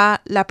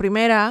a la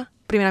primera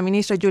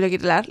ministra Julia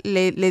Gillard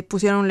le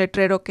pusieron un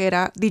letrero que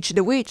era Ditch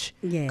the Witch,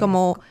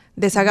 como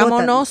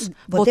deshagámonos,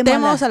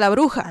 votemos a la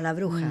bruja. A la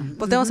bruja.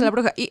 Votemos a la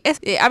bruja. Y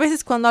a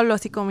veces cuando hablo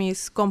así con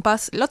mis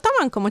compas, lo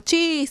toman como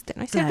chiste,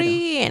 ¿no? Y se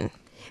ríen.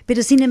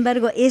 Pero sin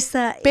embargo,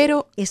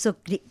 eso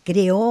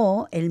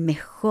creó el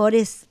mejor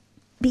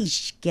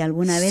speech que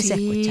alguna vez he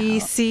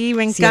escuchado. Sí,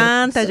 me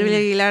encanta Julia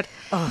Gillard.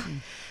 Oh.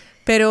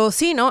 Pero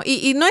sí, ¿no?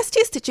 Y no es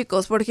chiste,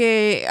 chicos,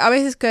 porque a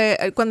veces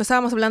que cuando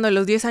estábamos hablando de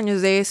los 10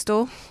 años de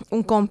esto,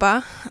 un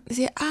compa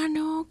decía,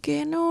 no,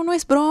 que no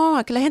es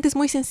broma, que la gente es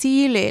muy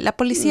sensible, la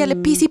policía, la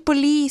PC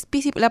police,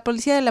 la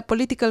policía de la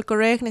political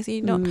correctness,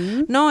 y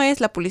no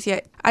es la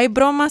policía. Hay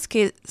bromas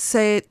que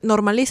se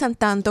normalizan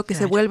tanto que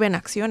se vuelven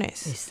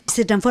acciones.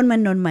 Se transforma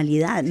en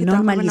normalidad,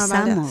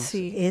 normalizamos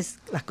es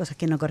las cosas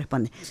que no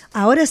corresponden.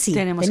 Ahora sí,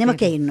 tenemos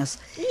que irnos.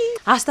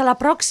 Hasta la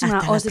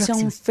próxima. Os deseo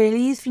un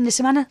feliz fin de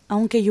semana,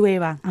 aunque llueva.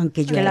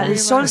 Que el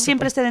sol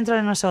siempre esté dentro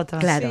de nosotros.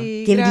 Claro,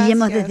 sí, que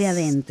brillemos desde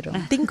adentro.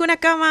 Tinco una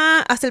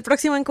cama, hasta el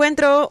próximo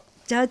encuentro.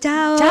 Chao,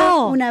 chao.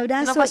 Chao. Un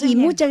abrazo y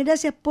muchas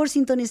gracias por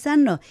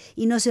sintonizarnos.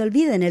 Y no se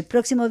olviden, el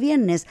próximo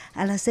viernes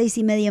a las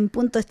 6:30 en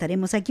punto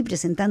estaremos aquí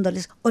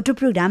presentándoles otro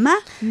programa.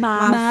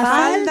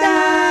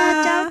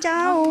 Mafalda. Chao,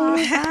 chao.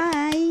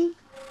 Bye.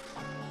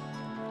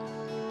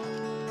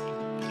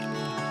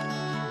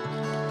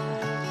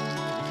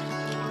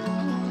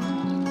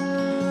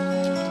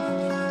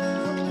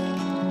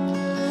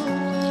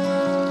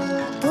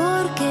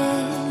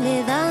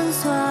 Le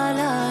danzo a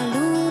la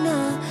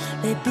luna,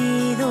 le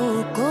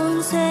pido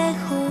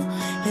consejo,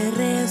 le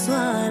rezo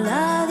a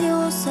la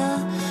diosa,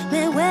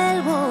 me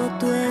vuelvo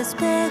tu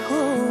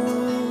espejo.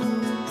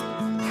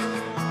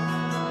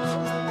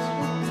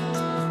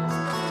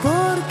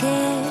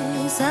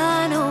 Porque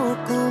sano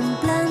con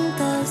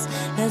plantas,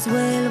 las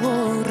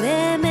vuelvo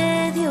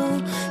remedio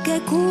que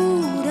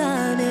cura.